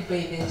fabricated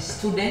by the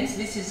students.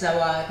 This is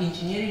our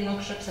engineering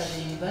workshops at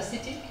the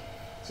university.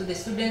 So the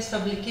students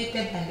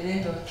fabricated and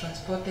then they were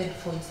transported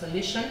for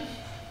installation.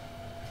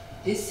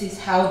 This is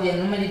how they are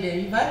normally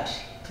delivered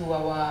to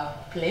our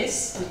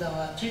place, to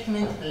our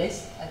treatment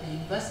place at the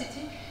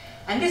university.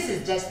 And this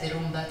is just the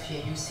room that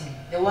we are using.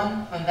 The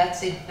one on that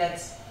side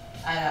that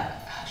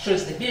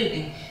shows the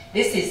building,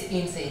 this is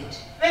inside.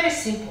 Very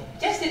simple,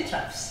 just the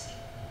troughs.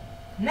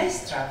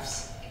 Nice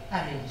troughs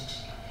arranged.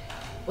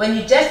 When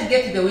you just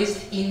get the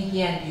waste in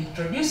here and you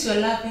introduce your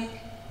larvae,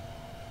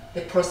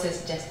 the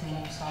process just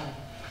moves on.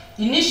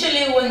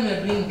 Initially, when we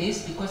were doing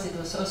this, because it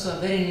was also a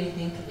very new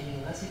thing to the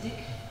university,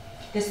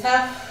 the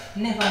staff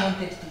never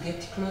wanted to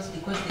get close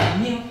because they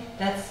knew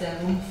that's a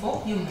room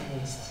for human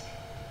waste.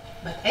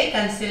 But I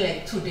can say,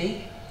 like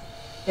today,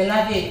 the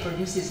larvae I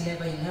produce is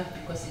never enough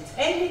because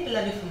I need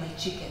larvae for my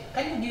chicken.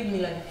 Can you give me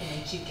larvae for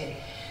my chicken?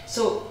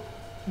 So,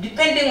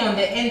 depending on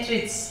the entry,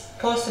 it's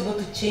possible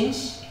to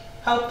change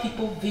how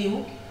people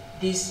view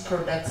these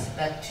products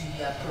that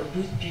we are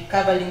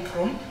recovering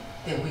from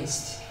the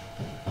waste.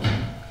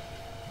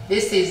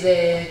 This is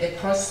the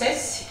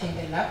process in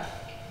the lab.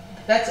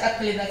 That's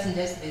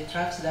just the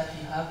traps that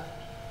we have,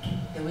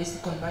 the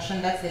waste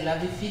conversion, that's the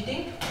larvae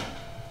feeding.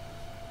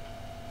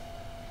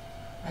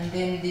 And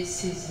then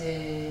this is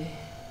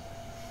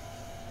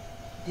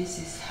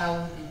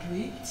how we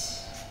do it.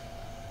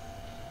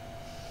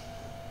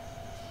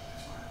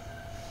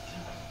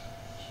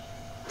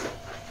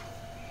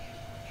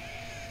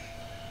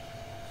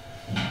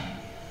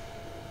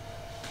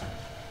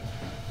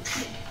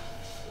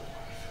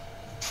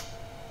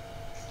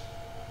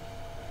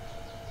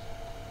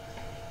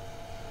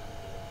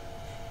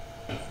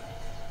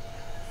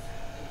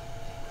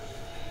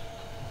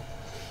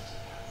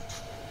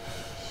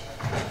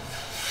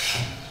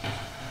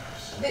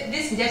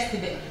 This is just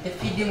the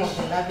feeding of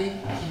the larvae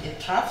in the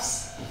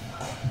troughs.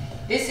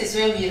 This is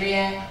where we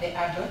rear the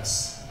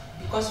adults.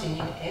 Because we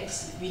need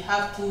eggs, we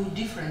have 2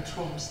 different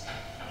rooms.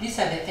 These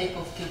are the type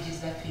of cages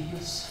that we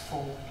use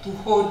for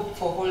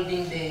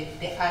holding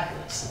the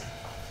adults.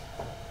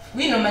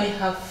 We normally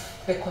have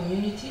the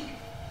community.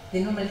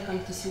 They normally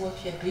come to see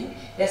what we are doing.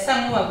 There are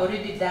some who have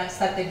already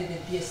started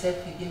the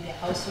BSF within their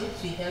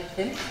households. We help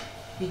them.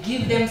 We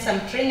give them some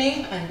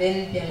training, and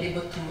then they are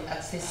able to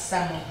access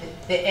some of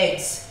the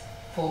eggs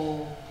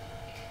for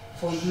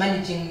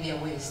managing their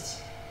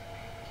waste.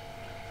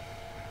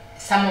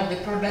 Some of the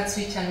products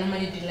which are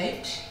normally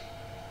derived,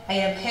 I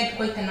have had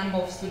quite a number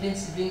of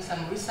students doing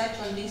some research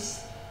on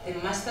this, the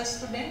master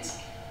students.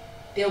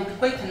 There will be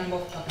quite a number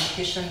of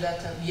publications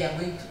that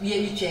which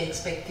we are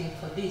expecting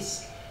for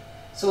this.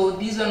 So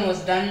this one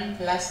was done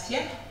last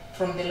year.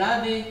 From the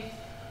larvae,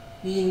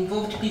 we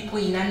involved people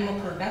in animal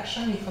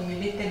production. We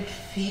formulated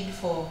feed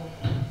for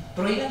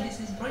broiler, this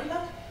is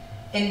broiler.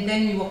 And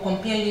then we were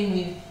comparing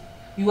with,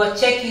 we were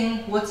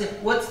checking what's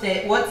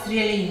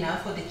really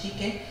enough for the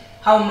chicken,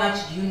 how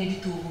much do you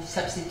need to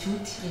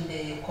substitute in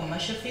the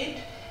commercial feed.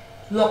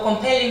 We were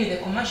comparing with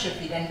the commercial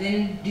feed and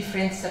then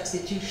different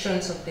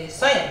substitutions of the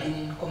soybean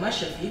in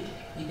commercial feed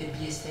with the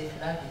BSF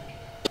larvae.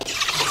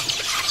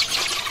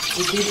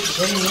 We did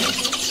very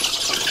nicely.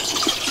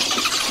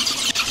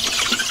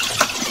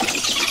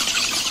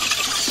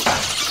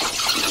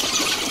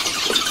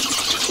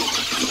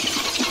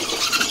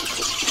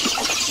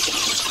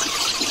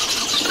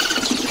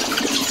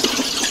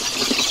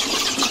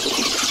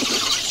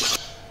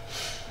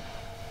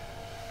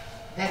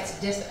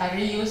 That's just a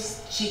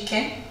reuse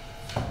chicken,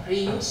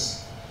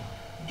 reuse.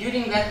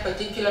 During that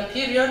particular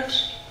period,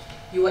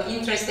 you were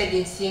interested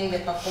in seeing the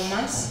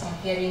performance,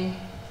 comparing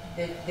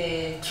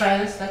the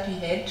trials that we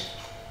had,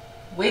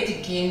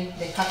 weight gain,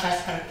 the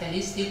carcass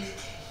characteristic,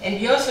 and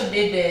we also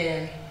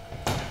did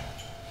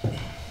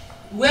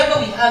whoever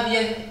we have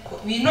here,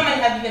 we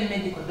normally have even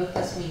medical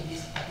doctors who in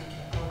this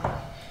particular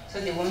program. So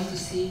they want to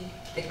see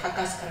the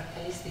carcass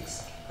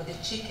characteristics for the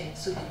chicken,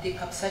 so they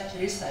take up such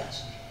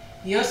research.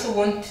 We also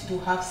want to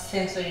have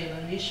sensory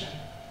evaluation.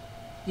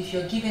 If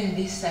you're given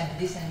this and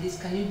this and this,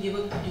 can you be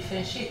able to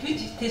differentiate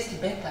which tastes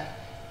better,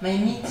 my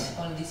meat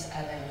or this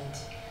other meat?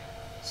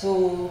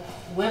 So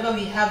whoever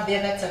we have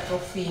there that's a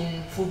prof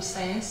in food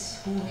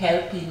science who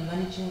help in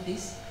managing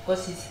this,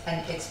 because he's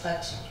an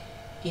expert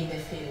in the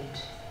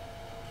field.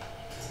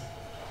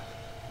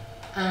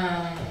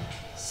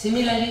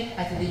 Similarly,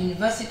 at the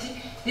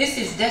university,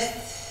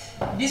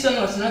 this one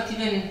was not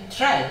even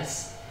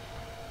trials,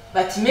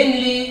 but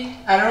mainly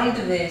around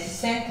the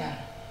center.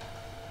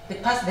 The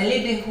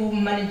lady who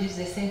manages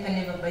the center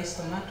never buys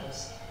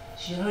tomatoes.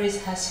 She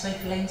always has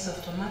 5 lines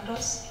of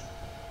tomatoes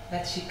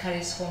that she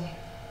carries home.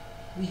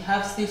 We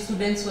have still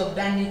students who have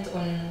done it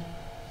on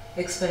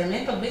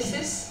experimental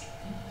basis,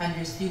 and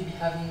you'll still be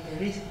having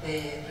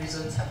the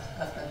results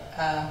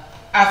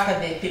after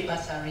the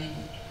papers are ready.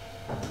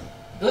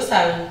 Those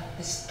are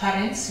the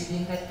parents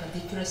within that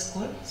particular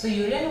school. So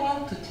you really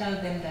want to tell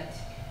them that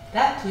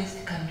that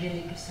waste can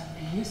really do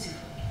something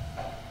useful.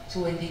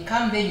 So when they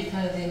come there, you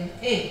tell them,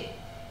 hey,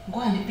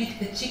 go and pick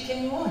the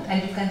chicken you want.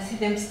 And you can see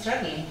them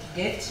struggling to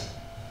get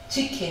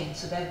chicken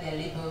so that they're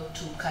able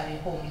to carry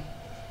home.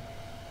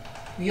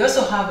 We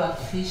also have a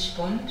fish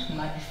pond,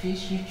 mud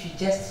fish, which we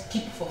just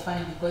keep for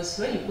fun, because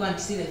when you go and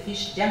see the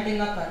fish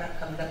jumping up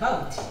and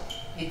about,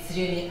 it's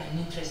really an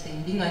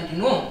interesting thing. And you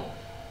know,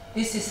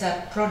 this is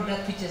a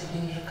product which has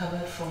been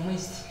recovered from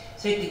waste,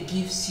 so it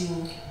gives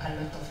you a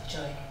lot of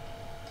joy.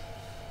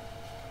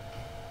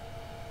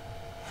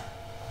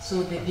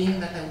 So the thing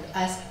that I would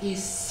ask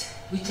is,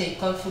 which I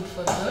call food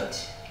for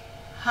thought,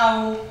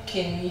 how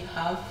can we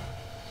have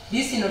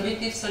this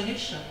innovative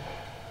solution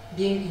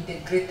being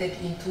integrated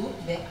into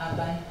the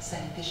urban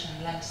sanitation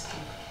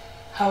landscape?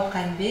 How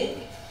can they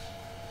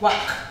work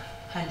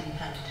hand in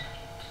hand?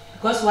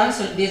 Because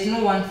there's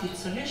no one fit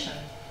solution,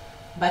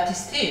 but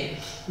still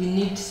we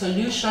need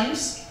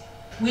solutions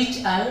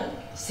which are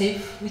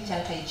safe, which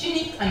are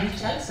hygienic, and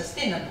which are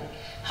sustainable.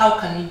 How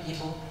can we be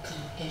able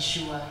to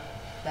ensure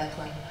that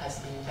one has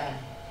been done?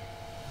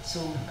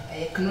 So I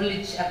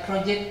acknowledge a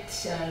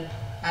project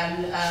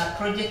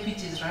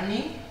which is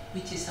running,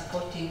 which is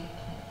supporting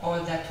all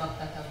that work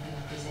that I've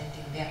been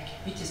presenting there,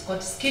 which is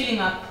called Scaling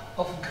Up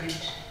of Grid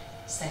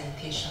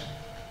Sanitation.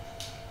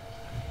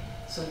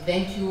 So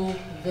thank you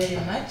very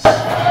much.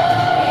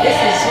 This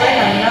is when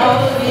I'm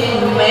now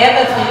in my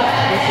other field.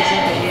 This is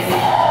what I really do.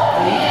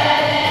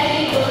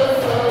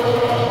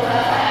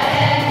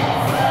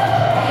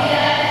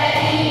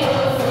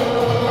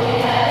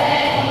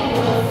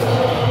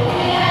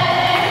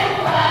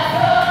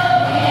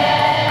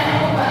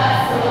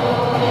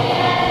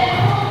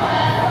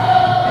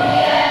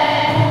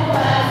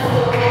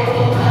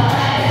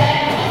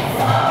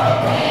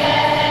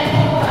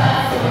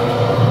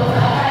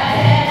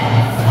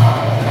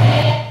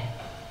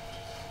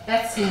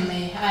 In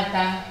my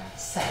other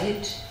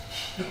side,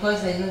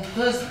 because I know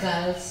those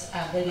girls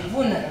are very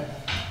vulnerable.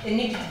 They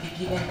need to be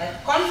given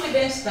that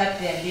confidence that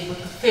they are able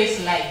to face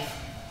life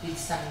with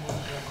some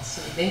problems.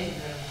 So thank you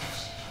very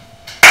much.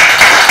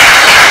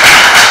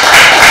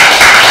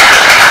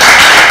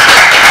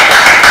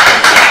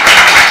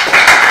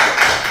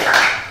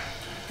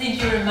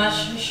 Thank you very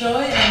much,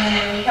 Joy.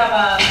 And we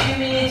have a few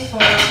minutes for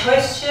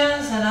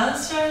questions and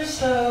answers.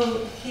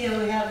 So here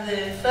we have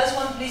the first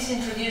one. Please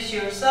introduce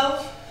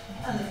yourself.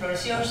 And the floor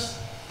is yours.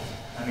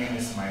 My name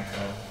is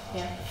Michael.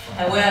 Yeah.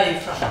 And where are you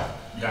from?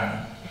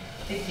 Ghana.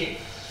 Thank you.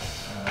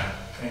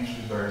 Thank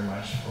you very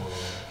much for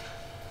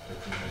the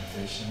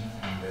presentation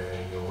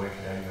and your work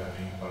that you are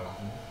doing back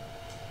home.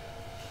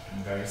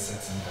 I'm very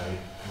certain that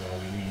you are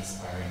really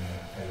inspiring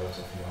a lot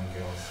of young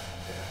girls,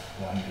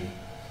 and one day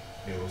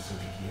they will also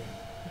be here.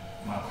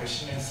 My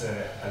question is,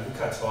 I look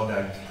at all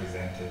that you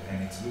presented,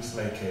 and it looks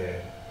like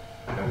a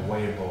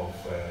web of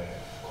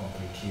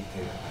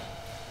complicated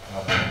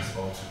problems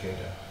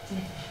altogether.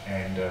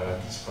 And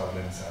these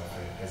problems have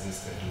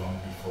existed long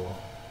before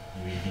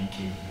you even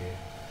came here,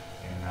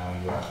 and now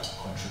you are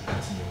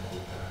contributing your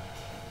quota.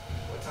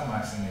 What I'm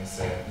asking is,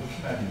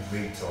 looking at the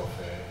rate of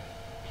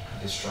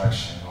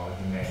destruction or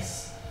the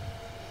mess,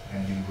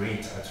 and the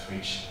rate at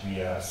which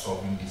we are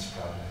solving these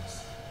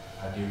problems,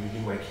 are they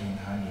really working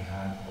hand in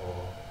hand?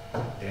 Or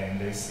then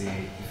let's say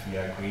if we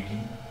are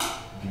grading,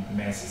 the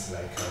mess is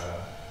like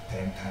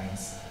 10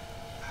 times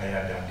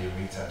higher than the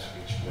rate at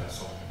which we are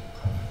solving the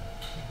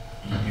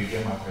problem. You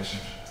get my question?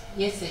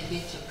 Yes, I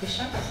get your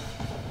question.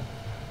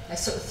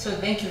 So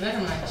thank you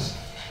very much.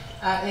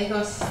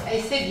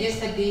 I said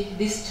yesterday,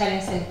 this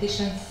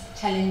sanitation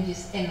challenge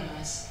is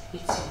enormous.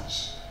 It's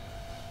huge.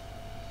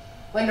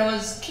 When I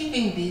was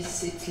giving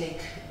this, it's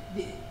like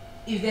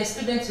if they're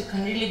students, you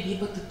can really be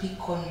able to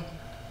pick on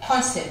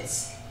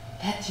concepts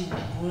that you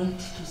want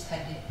to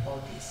study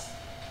about this.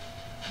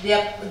 They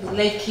are,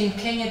 like in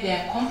Kenya, they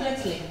are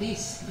complex like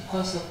this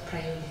because of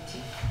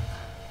priority.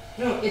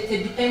 You know, it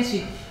depends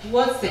with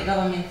what's the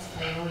government's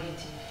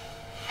priority.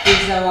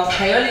 Is our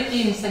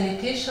priority in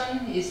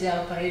sanitation? Is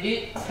our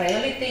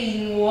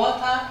priority in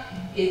water?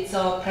 It's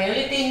our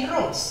priority in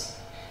roads.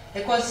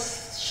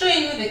 Because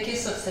showing you the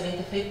case of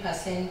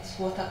 75%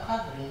 water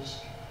coverage,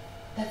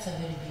 that's a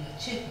very big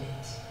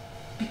achievement.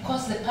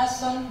 Because the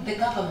person, the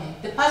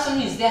government, the person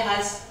who is there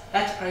has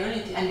that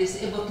priority and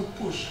is able to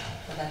push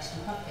for that to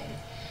happen.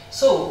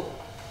 So,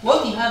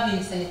 what we have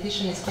in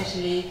sanitation,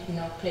 especially in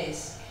our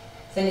place,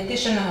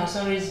 sanitation has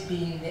always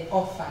been the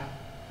orphan,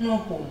 no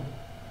home.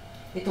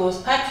 It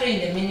was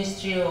partly in the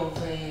Ministry of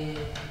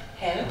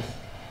Health,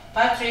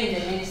 partly in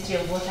the Ministry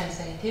of Water and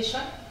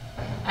Sanitation,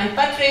 and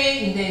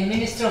partly in the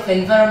Ministry of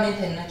Environment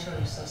and Natural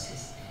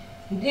Resources.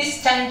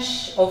 This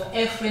change of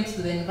effort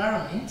to the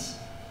environment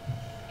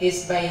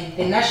is by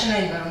the National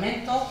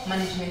Environmental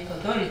Management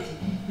Authority,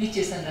 which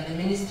is under the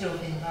Ministry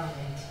of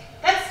Environment.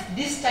 That's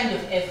this kind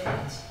of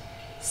effort.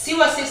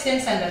 Sewer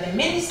systems under the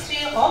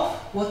Ministry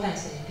of Water and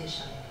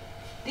Sanitation.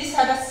 These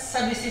other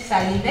services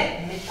are in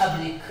the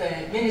public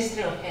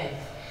Ministry of Health.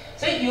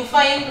 So you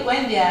find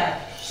when they are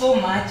so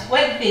much,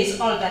 when there is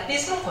all that, there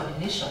is no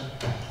coordination.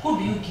 Who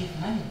do you give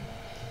money?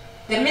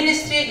 The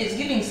ministry is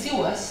giving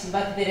sewers,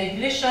 but the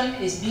regulation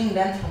is being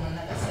done from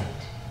another side.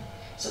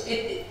 So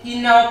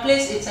in our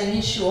place, it's an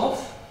issue of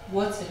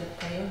what's the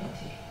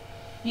priority.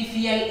 If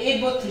we are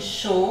able to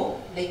show,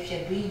 like we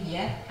are doing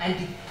here,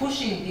 and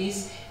pushing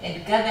this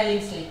and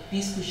gatherings like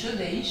this to show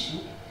the issue,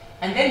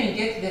 and then you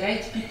get the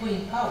right people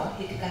in power,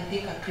 it can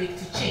take a click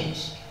to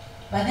change.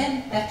 But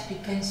then that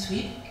depends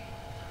with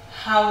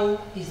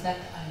how is that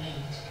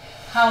aligned?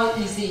 How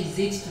easy is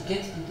it to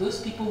get to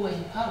those people who are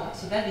in power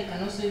so that they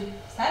can also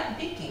start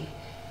thinking?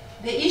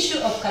 The issue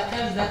of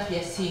cartels that we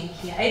are seeing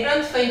here, I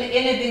don't find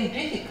anything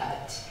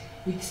difficult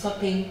with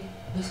stopping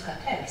those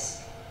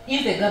cartels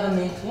if the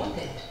government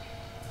wanted.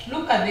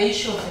 Look at the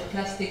issue of the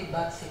plastic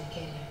bags in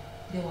Kenya.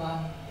 They were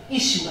an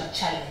issue, a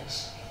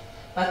challenge.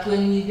 But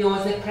when there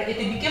was it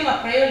became a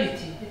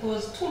priority. It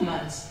was 2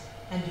 months,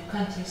 and you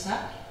can't use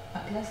a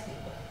plastic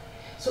bag.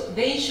 So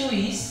the issue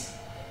is,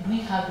 do we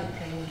have the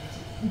priority?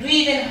 Do we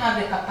even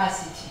have the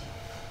capacity?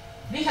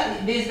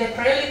 There is the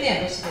priority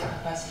and also the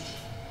capacity.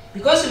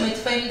 Because you might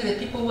find the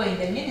people who are in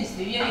the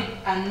ministry really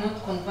are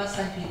not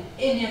conversant with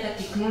any other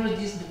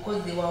technologies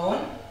because they were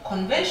on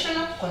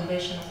conventional.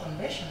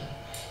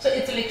 So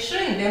it's like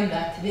showing them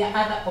that there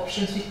are other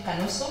options which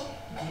can also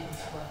be able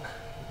to work.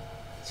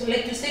 So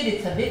like you said,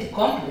 it's a bit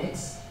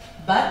complex,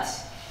 but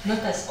not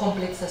as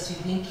complex as you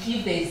think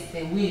if there is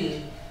the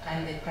will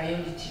and the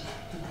priority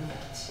to do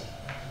that.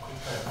 Quick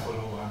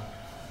follow on.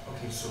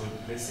 Okay, so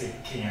let's say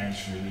Kenya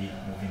is really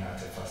moving at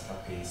a faster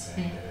pace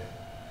and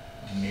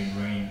the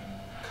neighboring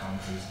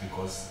countries,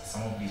 because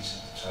some of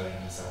these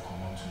challenges are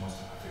common to most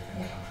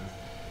African countries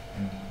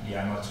and they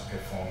are not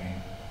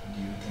performing.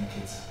 Do you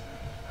think it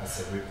has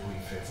a ripple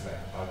effect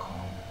like back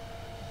home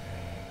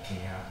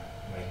Kenya,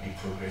 like the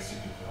progress you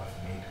people have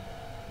made,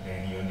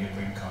 then your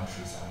neighboring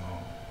countries are now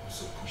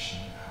also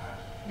pushing hard?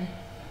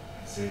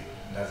 Does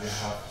it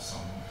have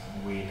some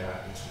way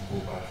that it will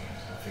go back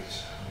and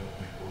affect your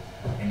people?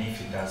 And if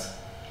it does,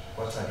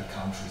 what are the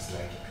countries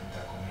like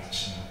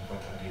interconnection?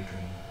 What are they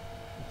doing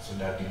so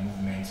that the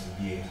movement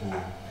will be a whole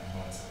and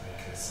not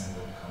like a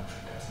single country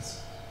that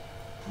is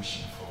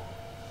pushing for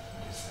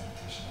this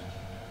sanitation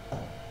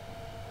agenda?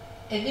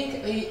 I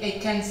think I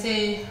can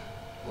say,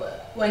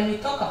 when we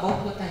talk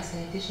about water and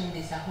sanitation,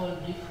 there's a whole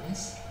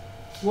difference.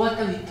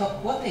 Water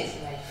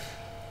is life.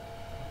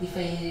 If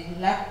I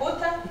lack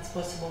water, it's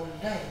possible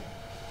to die.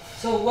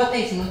 So water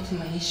is not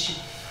my issue.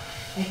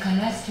 I can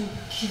ask you,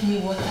 give me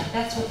water.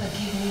 That's water,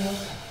 give me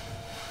water.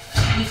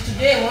 If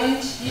today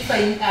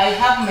I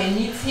have my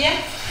needs here,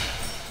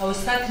 I will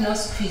start now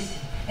squeezing.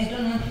 I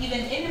don't want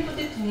even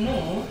anybody to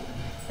know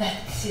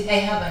that I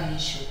have an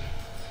issue.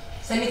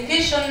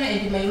 Sanitation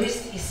and my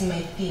waste is my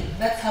thing.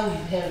 That's how we've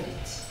held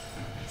it.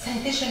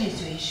 Sanitation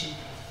is your issue.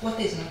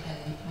 Water is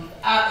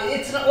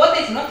not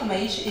water is not my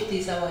issue, it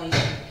is our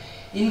issue.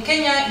 In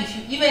Kenya,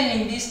 even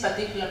in these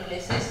particular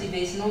places, if there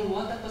is no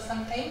water for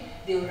some time,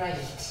 they will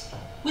riot.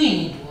 We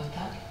need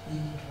water,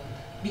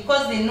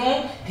 because they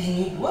know they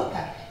need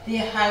water.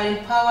 They are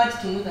empowered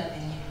to know that they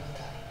need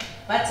water.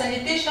 But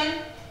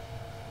sanitation,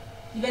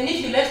 even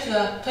if you left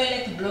your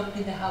toilet blocked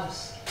in the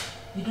house,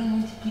 you don't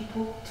want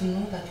people to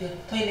know that your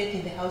toilet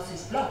in the house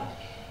is blocked.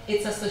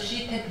 It's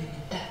associated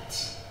with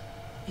dirt.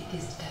 It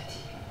is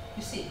dirty.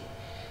 You see?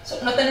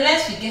 So not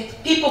unless we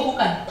get people who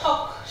can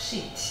talk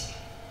shit.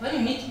 When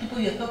you meet people,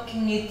 you are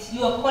talking it,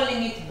 you are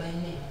calling it by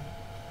name.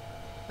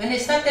 When I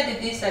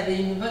started this at the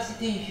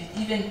university, if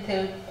you even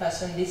tell a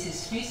person this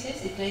is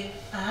feces, it's like,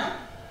 are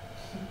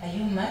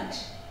you mad?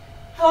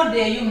 How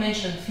dare you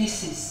mention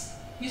feces?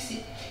 You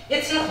see,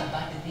 it's not a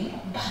bad thing,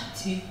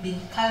 but we've been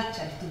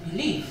cultured to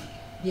believe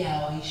they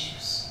are our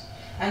issues.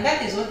 And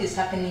that is what is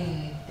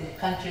happening in the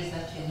countries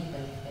that we are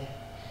neighboring there.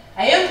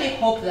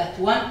 hope that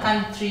one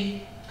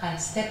country can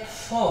step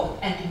forward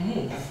and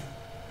move,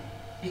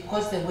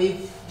 because the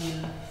wave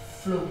will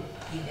flow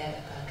in the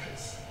other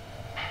countries.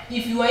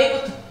 If you are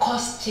able to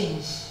cause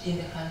change in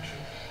the country,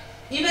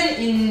 even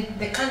in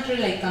the country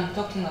like I'm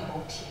talking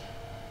about here,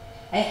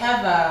 I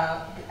have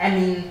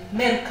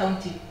Meru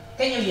County,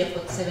 Kenya, we have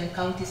got 7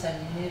 counties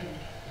and Meru.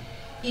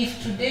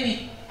 If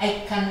today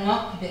I can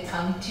work with the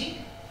county,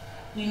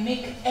 we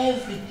make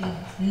everything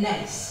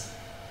nice.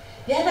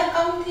 The other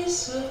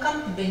counties will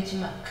come to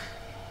benchmark.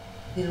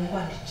 They don't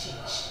want to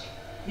change.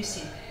 You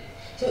see?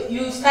 So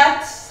you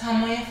start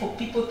somewhere for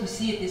people to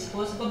see it is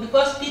possible,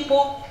 because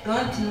people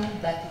don't know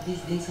that these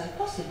things are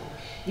possible.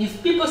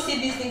 If people see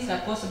these things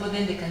are possible,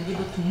 then they can be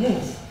able to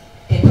move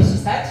and also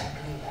start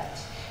doing that.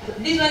 So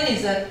this one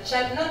is a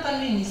challenge, not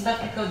only in East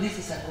Africa, this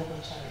is a global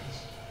challenge,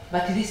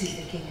 but this is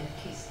the Kenyan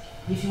case.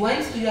 If you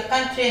went to your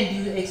country and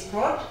you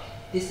explored,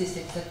 this is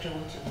exactly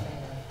what you'll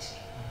find out.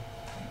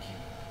 Thank you.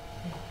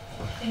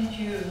 Thank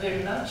you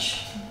very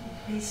much.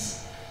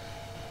 Please.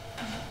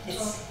 Yes.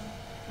 So,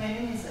 my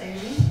name is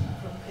Irene. I'm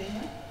from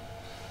Kenya.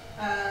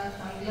 I'm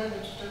glad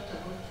that you talked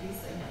about this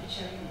and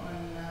featuring on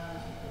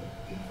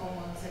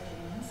informal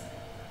settlements.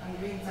 I'm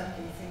doing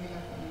something similar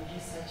for my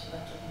research,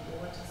 but on the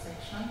water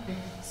section.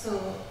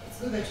 So it's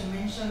good that you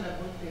mentioned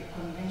about the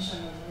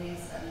conventional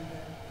ways and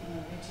the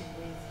innovative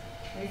ways.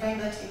 I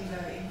find that in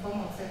the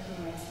informal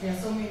settlements, there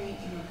are so many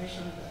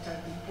innovations that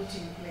have been put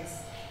in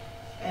place.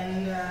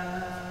 And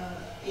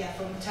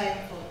from time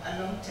for a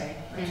long time.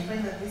 But you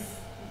find that these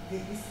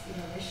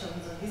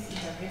innovations or these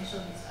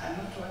interventions are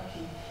not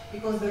working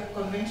because the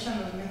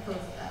conventional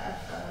methods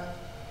are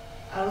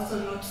also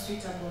not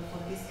suitable for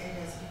these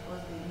areas,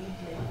 because they need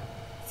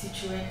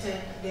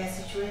they are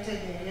situated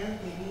areas,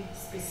 they need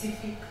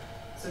specific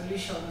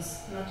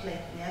solutions, not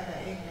like the other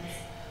areas.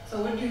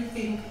 So what do you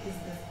think is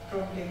the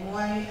problem?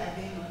 Why are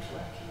they not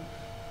working,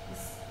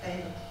 this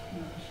kind of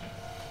innovation?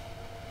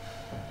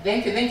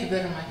 Thank you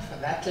very much for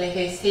that. Like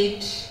I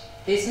said,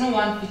 there's no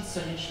one fit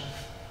solution.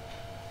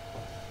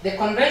 The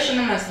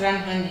conventional must run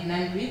hand in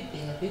hand with the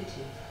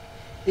innovative.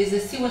 There's a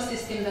sewer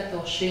system that I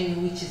was showing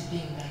you which is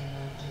being done now.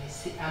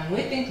 I'm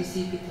waiting to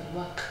see if it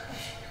will work,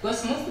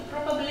 because most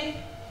probably it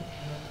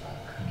will not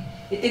work.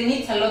 It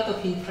needs a lot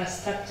of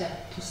infrastructure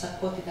to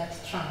support that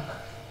trunk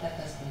that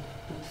has been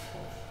put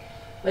forth.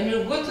 When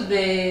you go to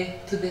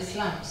the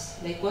slums,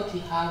 like what we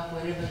have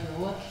wherever you're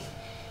working,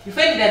 you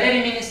find there are very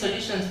many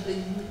solutions.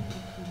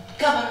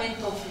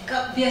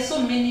 There are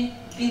so many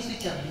things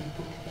which have been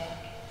put there.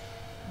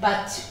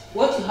 But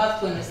what you have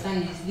to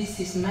understand is this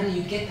is money.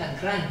 You get a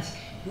grant.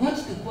 You want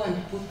to go and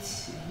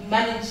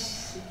manage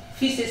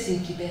feces in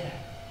Kibera.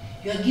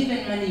 You are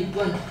given money, you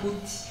go and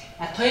put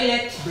a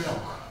toilet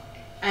block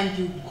and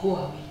you go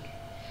away.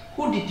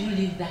 Who did you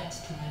leave that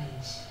to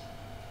manage?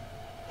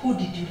 Who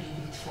did you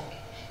leave it for?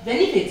 Then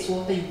if it's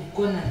water, you've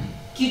gone and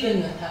given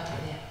your tap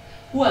there.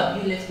 Who have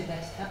you left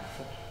that tap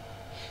for?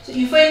 So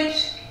you find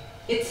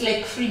it's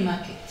like free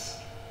market.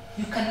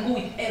 You can go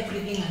with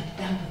everything and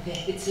dump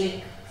there. It's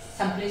like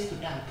some place to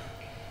dump.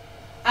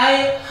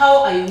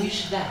 How I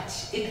wish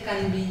that there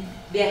can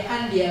be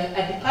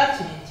a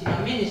department in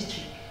our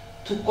ministry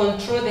to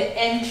control the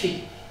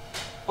entry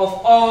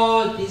of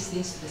all these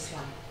things to the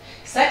slum.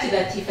 Such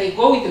that if I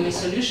go with my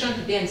solution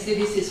today and say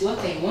this is what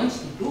I want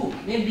to do,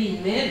 maybe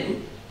in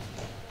Meru,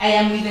 I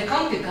am with the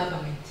county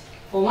government.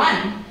 For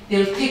one,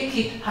 they'll take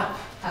it up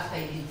after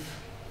I leave,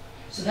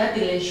 so that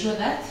they'll ensure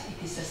that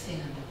it is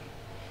sustainable.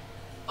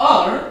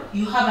 Or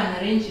you have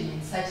an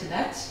arrangement such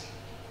that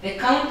the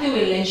county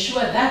will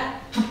ensure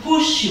that to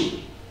push you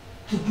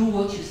to do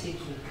what you say you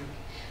will do,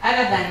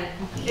 other than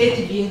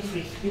it being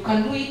free. You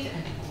can do it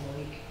and go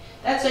away.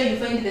 That's why you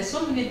find there's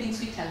so many things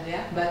which are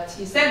there, but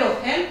instead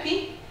of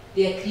helping,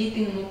 they are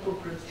creating more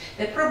problems.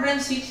 The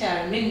problems which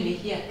are mainly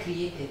here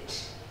created,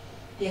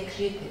 they are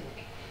created.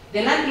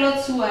 The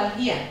landlords who are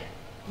here,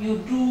 you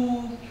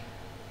do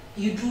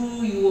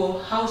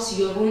your house,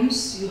 your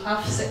rooms, you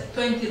have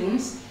 20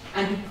 rooms,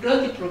 and you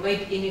don't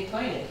provide any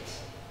toilet.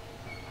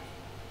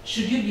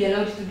 Should you be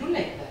allowed to do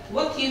like that?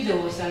 What if there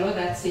was a law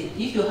that said,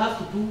 if you have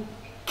to do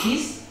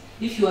this,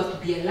 if you have to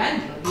be a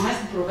landlord, you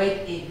must provide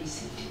A, B,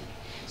 C, D.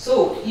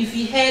 So if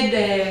we had,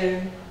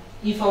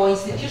 if our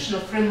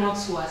institutional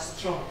frameworks were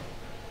strong,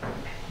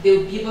 they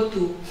would be able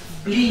to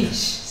bridge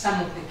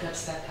some of the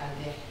gaps that are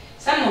there.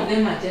 Some of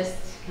them are just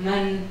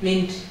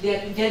man-made,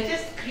 they're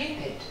just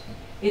created.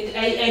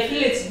 I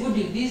feel it's good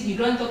if this, you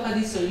don't offer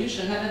this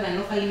solution other than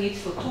offering it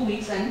for 2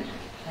 weeks and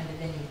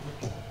then you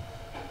go.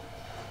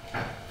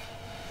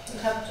 We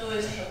have 2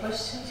 extra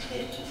questions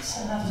here, please,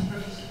 and after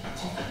Professor.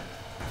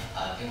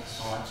 Thank you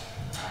so much.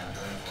 I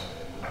enjoyed for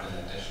the good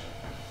presentation.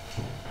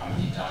 I'm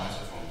Peter, I'm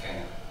also from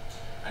Kenya.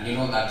 And you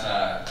know that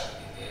the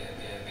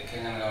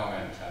Kenyan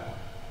government,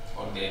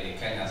 or the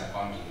Kenya as a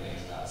country,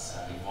 is a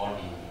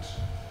revolving unit.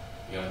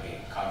 We have the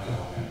county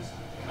governments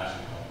and the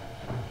national government.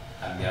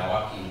 And they are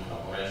working in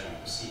collaboration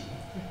to see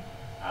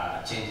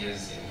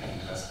changes in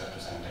respect to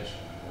sanitation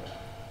and water.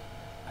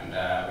 And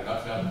without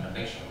further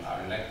contradiction, I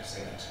would like to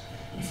say that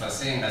if you are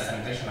saying that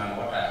sanitation and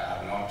water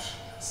are not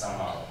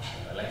somehow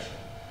specialization.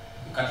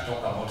 You can't talk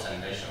about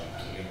sanitation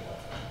and leave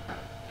water.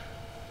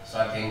 So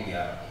I think we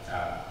are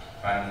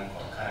running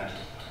concurrently.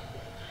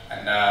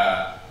 And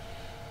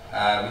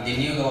with the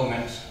new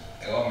government,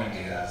 the government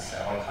has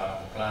all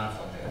have the plan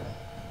for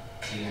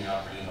the cleaning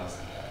up rivers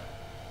and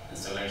the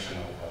installation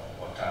of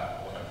water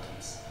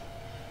trees.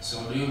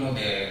 So do you know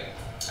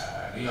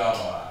do you have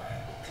a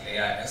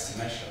clear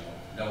estimation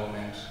of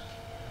government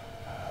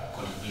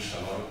contribution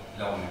or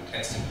government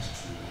estimate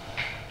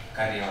to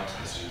carry out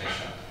the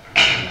sanitation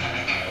in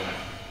Meru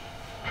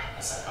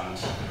as a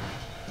county?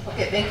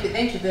 Okay,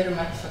 thank you very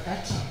much for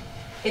that.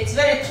 It's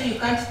very true, you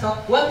can't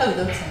talk water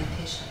without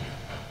sanitation.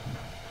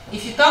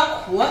 If you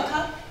talk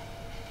water,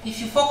 if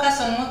you focus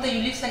on water,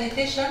 you leave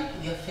sanitation,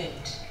 you're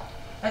failed.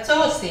 That's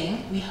all I was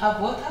saying. We have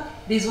water,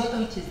 there's water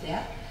which is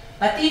there,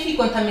 but if you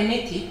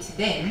contaminate it,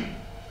 then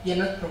you're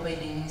not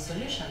providing any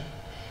solution.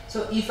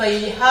 So if I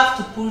have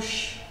to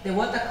push the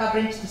water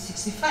coverage to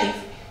 65,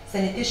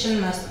 sanitation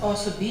must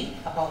also be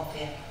about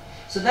there.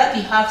 So that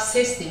we have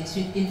systems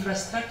with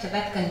infrastructure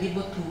that can be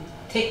able to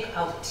take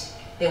out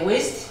the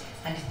waste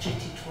and treat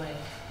it well.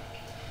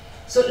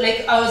 So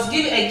like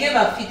I gave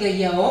a figure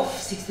here of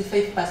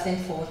 65%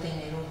 for water in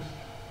Nairobi.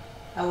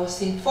 I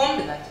was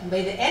informed that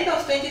by the end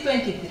of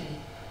 2023,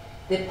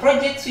 the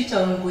projects which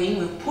are ongoing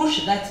will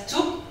push that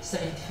to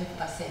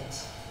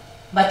 75%.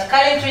 But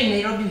currently in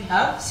Nairobi we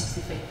have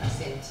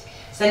 65%.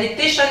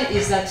 Sanitation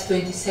is at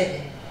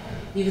 27%.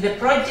 If the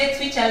projects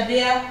which are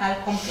there are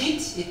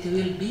complete, it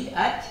will be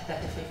at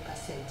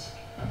 35%.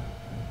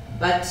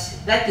 But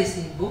that is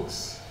in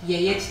books. We are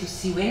yet to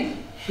see when,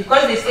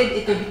 because they said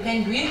it will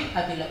depend with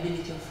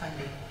availability of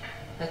funding.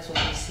 That's what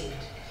they said.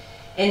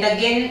 And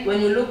again,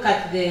 when you look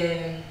at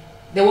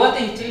the water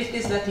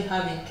utilities that we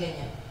have in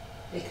Kenya,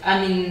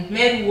 like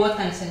Meru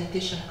Water and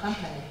Sanitation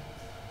Company,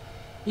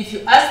 if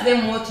you ask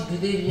them what do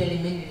they really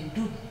mainly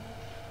do,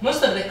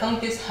 most of the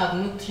counties have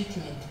no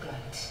treatment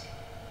plant.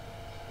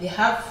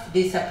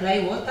 They supply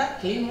water,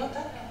 clean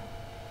water,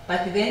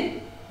 but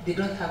then they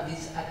don't have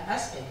these other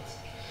aspects.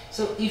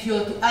 So if you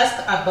were to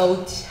ask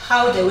about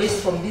how the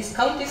waste from these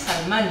counties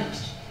are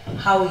managed,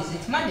 how is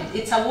it managed?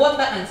 It's a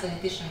water and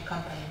sanitation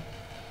company.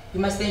 You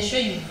must ensure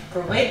you've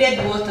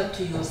provided water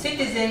to your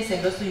citizens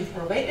and also you've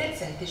provided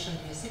sanitation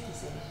to your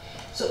citizens.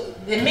 So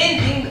the main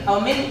thing,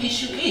 our main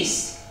issue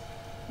is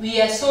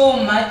we are so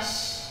much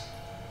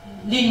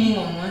leaning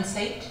on one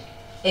side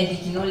and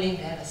ignoring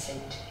the other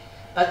side.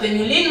 But when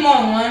you lean more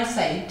on one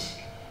side,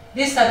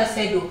 this other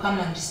side will come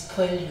and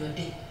spoil your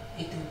day.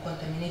 It will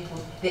contaminate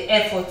the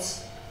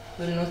efforts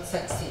will not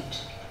succeed.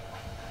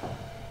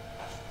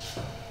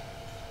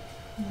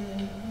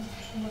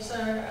 Was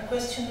there a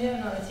question there?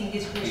 No, I think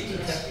it's pretty clear.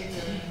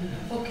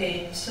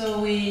 Okay,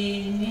 so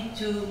we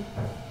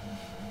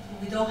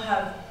don't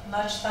have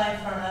much time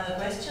for another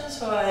question,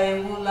 so I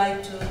would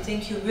like to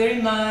thank you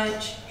very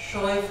much,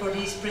 Shoy, for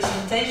this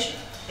presentation.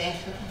 Thank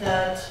you.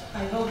 That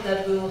I hope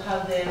that we will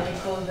have the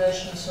record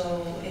version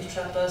so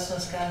extra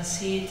persons can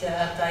see it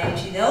at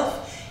IHE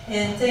Delft.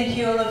 And thank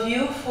you all of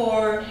you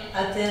for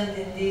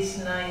attending this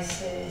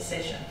nice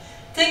session.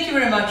 Thank you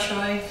very much,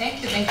 Shoy.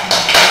 Thank you.